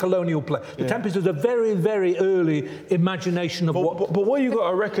an anti-colonial play. The Tempest is a very, very early imagination of But what you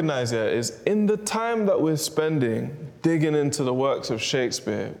got to recognise here is, in the time that we're spending digging into the works of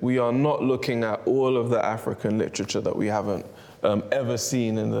Shakespeare, we are not looking at all of the African literature that we haven't ever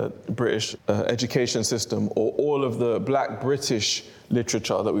seen in the British education system, or all of the Black British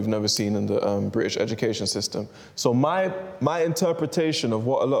literature that we've never seen in the British education system. So my interpretation of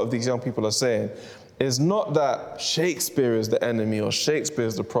what a lot of these young people are saying is not that Shakespeare is the enemy or Shakespeare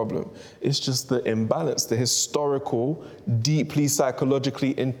is the problem. It's just the imbalance, the historical, deeply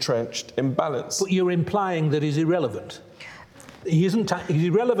psychologically entrenched imbalance. But you're implying that he's irrelevant. He isn't. He's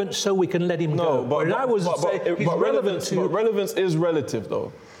irrelevant, so we can let him go. But relevance is relative,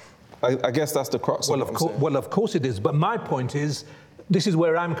 though. I guess that's the crux. Well, of course it is. But my point is, this is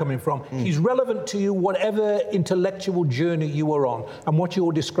where I'm coming from. He's relevant to you, whatever intellectual journey you are on, and what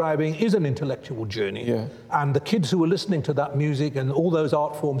you're describing is an intellectual journey. Yeah. And the kids who are listening to that music and all those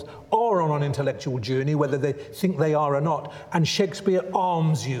art forms are on an intellectual journey, whether they think they are or not. And Shakespeare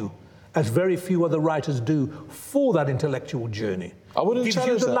arms you, as very few other writers do, for that intellectual journey. I wouldn't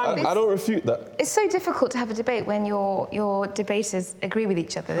challenge that. I don't refute that. It's so difficult to have a debate when your debaters agree with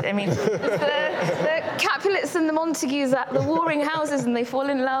each other. I mean, the Capulets and the Montagues at the warring houses, and they fall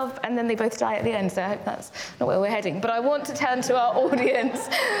in love, and then they both die at the end. So I hope that's not where we're heading. But I want to turn to our audience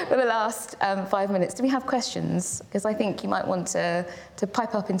for the last 5 minutes. Do we have questions? Because I think you might want to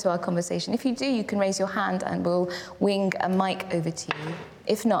pipe up into our conversation. If you do, you can raise your hand, and we'll wing a mic over to you.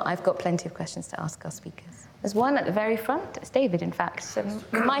 If not, I've got plenty of questions to ask our speakers. There's one at the very front. It's David, in fact. So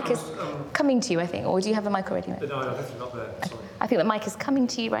the mic is coming to you, I think. Or do you have a mic already? No, definitely not there. Sorry. I think the mic is coming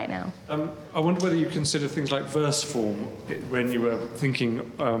to you right now. I wonder whether you consider things like verse form when you were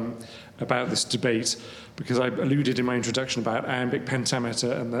thinking about this debate, because I alluded in my introduction about iambic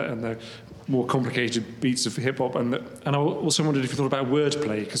pentameter and the more complicated beats of hip-hop, and I also wondered if you thought about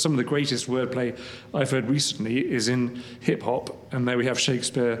wordplay, because some of the greatest wordplay I've heard recently is in hip-hop, and there we have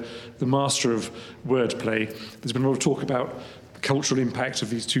Shakespeare, the master of wordplay. There's been a lot of talk about the cultural impact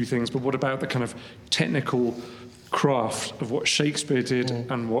of these two things, but what about the kind of technical craft of what Shakespeare did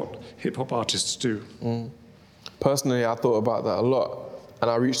and what hip-hop artists do? Personally, I thought about that a lot, and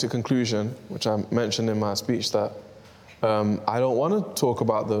I reached a conclusion, which I mentioned in my speech, that I don't want to talk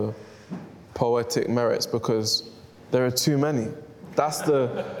about the poetic merits because there are too many. That's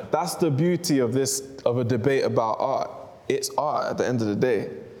the beauty of a debate about art. It's art at the end of the day.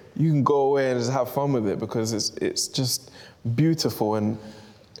 You can go away and just have fun with it because it's just beautiful. And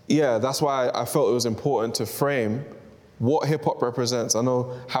yeah, that's why I felt it was important to frame what hip hop represents. I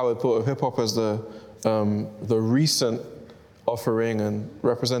know Howard thought of hip hop as the recent offering and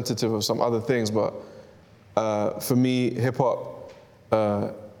representative of some other things, but for me, hip hop,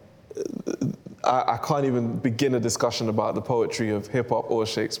 I can't even begin a discussion about the poetry of hip hop or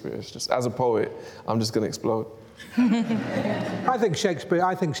Shakespeare. It's just, as a poet, I'm just going to explode. I think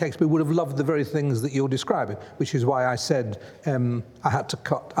Shakespeare would have loved the very things that you're describing, which is why I said I had to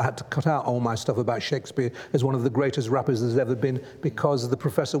cut out all my stuff about Shakespeare as one of the greatest rappers there's ever been, because the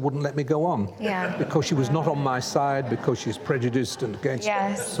professor wouldn't let me go on. Yeah. Because she was not on my side, because she's prejudiced and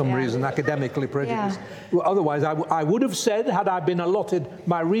against some reason, academically prejudiced. Yeah. Well, otherwise, I would have said, had I been allotted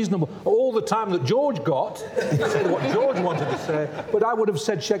my reasonable, all the time that George got, said what George wanted to say, but I would have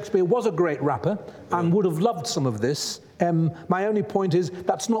said Shakespeare was a great rapper and would have loved some of this. My only point is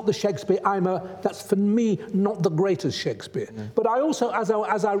that's not the Shakespeare that's for me not the greatest Shakespeare. But I also,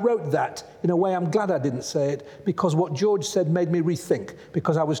 as I wrote that, in a way I'm glad I didn't say it, because what George said made me rethink,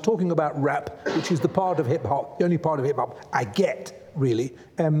 because I was talking about rap, which is the part of hip hop, the only part of hip hop I get, really.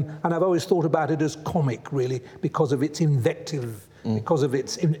 And I've always thought about it as comic, really, because of its invective, because of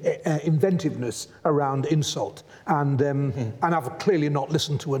its inventiveness around insult. And I've clearly not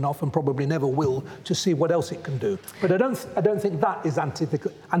listened to enough, and probably never will, to see what else it can do. But I don't think that is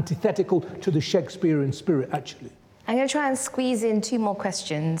antithetical to the Shakespearean spirit, actually. I'm going to try and squeeze in 2 more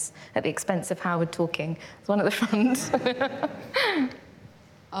questions at the expense of Howard talking. There's one at the front.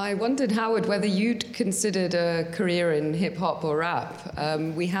 I wondered, Howard, whether you'd considered a career in hip-hop or rap.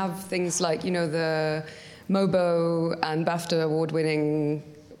 We have things like, the Mobo and BAFTA award-winning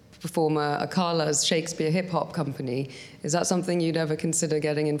performer Akala's Shakespeare hip-hop company. Is that something you'd ever consider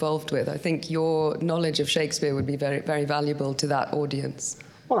getting involved with? I think your knowledge of Shakespeare would be very, very valuable to that audience.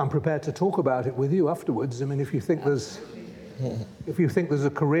 Well, I'm prepared to talk about it with you afterwards. I mean, if you think there's a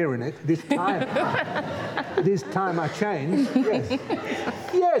career in it, it is time. It is time I change. Yes.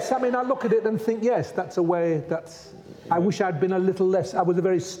 Yes, I mean, I look at it and think, yes, that's a way, I wish I'd been a little less, I was a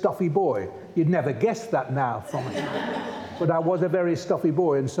very stuffy boy. You'd never guess that now from me. But I was a very stuffy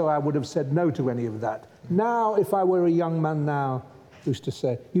boy, and so I would have said no to any of that. Now, if I were a young man now, who's to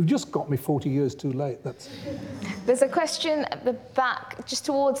say, you've just got me 40 years too late. There's a question at the back, just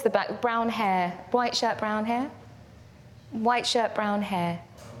towards the back, brown hair. White shirt, brown hair? White shirt, brown hair.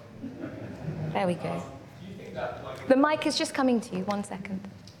 There we go. The mic is just coming to you, 1 second.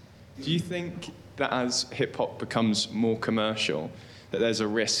 Do you think that as hip-hop becomes more commercial, that there's a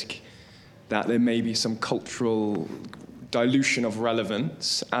risk that there may be some cultural dilution of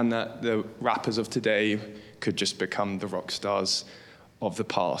relevance, and that the rappers of today could just become the rock stars of the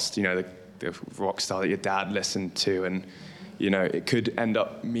past, the rock star that your dad listened to, and, it could end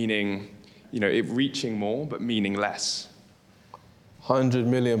up meaning, it reaching more, but meaning less? 100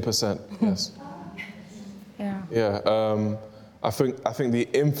 million%, yes. Yeah. I think the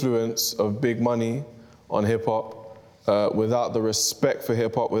influence of big money on hip hop, without the respect for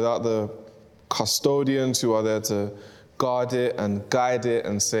hip hop, without the custodians who are there to guard it and guide it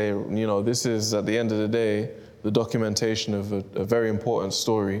and say, you know, this is at the end of the day the documentation of a very important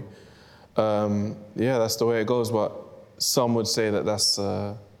story. Yeah, that's the way it goes. But some would say that that's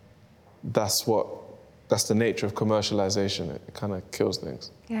the nature of commercialization. It kind of kills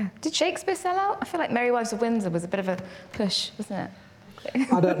things. Yeah. Did Shakespeare sell out? I feel like Merry Wives of Windsor was a bit of a push, wasn't it?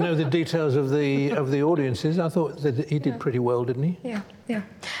 I don't know the details of the audiences. I thought that he did pretty well, didn't he? Yeah.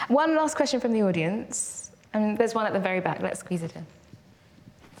 One last question from the audience. And there's one at the very back. Let's squeeze it in.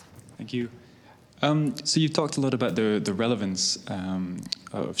 Thank you. So you've talked a lot about the relevance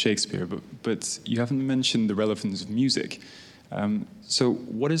of Shakespeare, but you haven't mentioned the relevance of music. So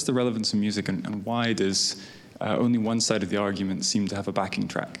what is the relevance of music, and why does only one side of the argument seem to have a backing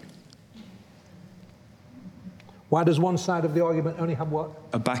track? Why does one side of the argument only have what?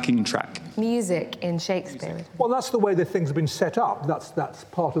 A backing track. Music in Shakespeare. Well, that's the way the things have been set up. That's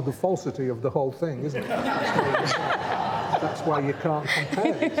part of the falsity of the whole thing, isn't it? That's why you can't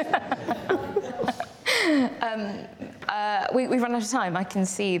compare it. We've run out of time. I can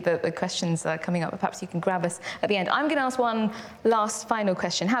see that the questions are coming up, but perhaps you can grab us at the end. I'm going to ask one last final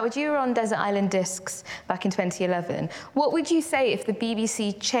question. Howard, you were on Desert Island Discs back in 2011. What would you say if the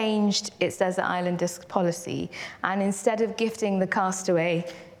BBC changed its Desert Island Discs policy and instead of gifting the castaway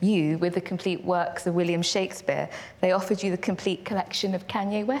you with the complete works of William Shakespeare, they offered you the complete collection of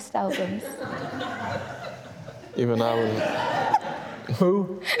Kanye West albums? Even I would.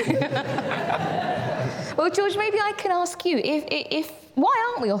 Who? Well, George, maybe I can ask you, if why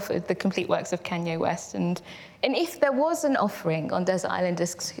aren't we offered the complete works of Kanye West? And if there was an offering on Desert Island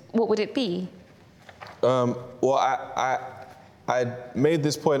Discs, what would it be? Well, I made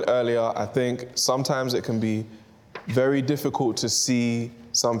this point earlier. I think sometimes it can be very difficult to see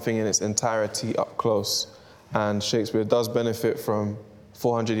something in its entirety up close. And Shakespeare does benefit from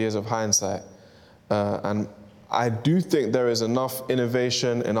 400 years of hindsight. And I do think there is enough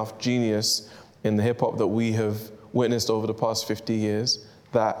innovation, enough genius in the hip-hop that we have witnessed over the past 50 years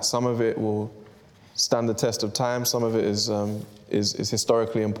that some of it will stand the test of time, some of it is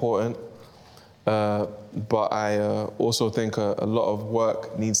historically important. But I also think a lot of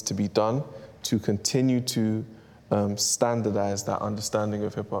work needs to be done to continue to standardize that understanding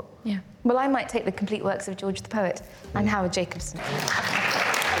of hip-hop. Yeah. Well, I might take the complete works of George the Poet and Howard Jacobson.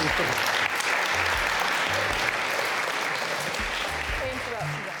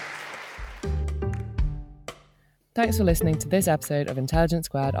 Thanks for listening to this episode of Intelligence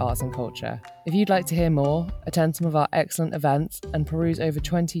Squared Arts and Culture. If you'd like to hear more, attend some of our excellent events, and peruse over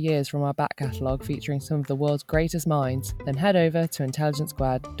 20 years from our back catalogue featuring some of the world's greatest minds, then head over to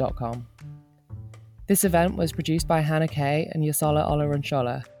intelligencesquared.com. This event was produced by Hannah Kay and Yosola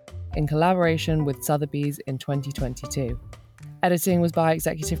Olorunsola in collaboration with Sotheby's in 2022. Editing was by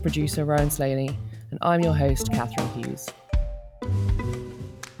executive producer Rowan Slaney, and I'm your host, Catherine Hughes.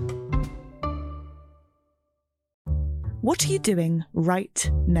 What are you doing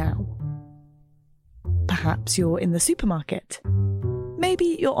right now? Perhaps you're in the supermarket.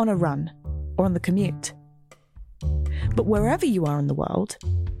 Maybe you're on a run or on the commute. But wherever you are in the world,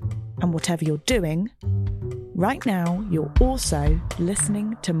 and whatever you're doing, right now you're also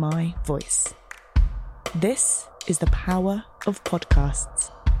listening to my voice. This is the power of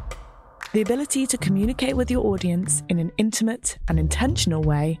podcasts. The ability to communicate with your audience in an intimate and intentional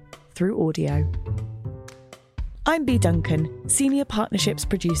way through audio. I'm Bea Duncan, Senior Partnerships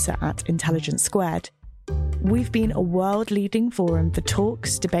Producer at Intelligence Squared. We've been a world-leading forum for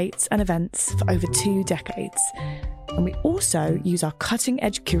talks, debates and events for over 2 decades. And we also use our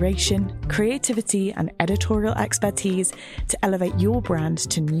cutting-edge curation, creativity and editorial expertise to elevate your brand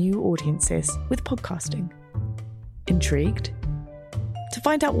to new audiences with podcasting. Intrigued? To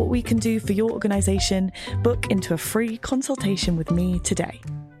find out what we can do for your organisation, book into a free consultation with me today.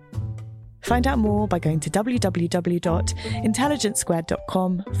 Find out more by going to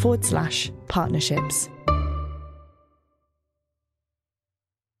www.intelligencesquared.com/partnerships.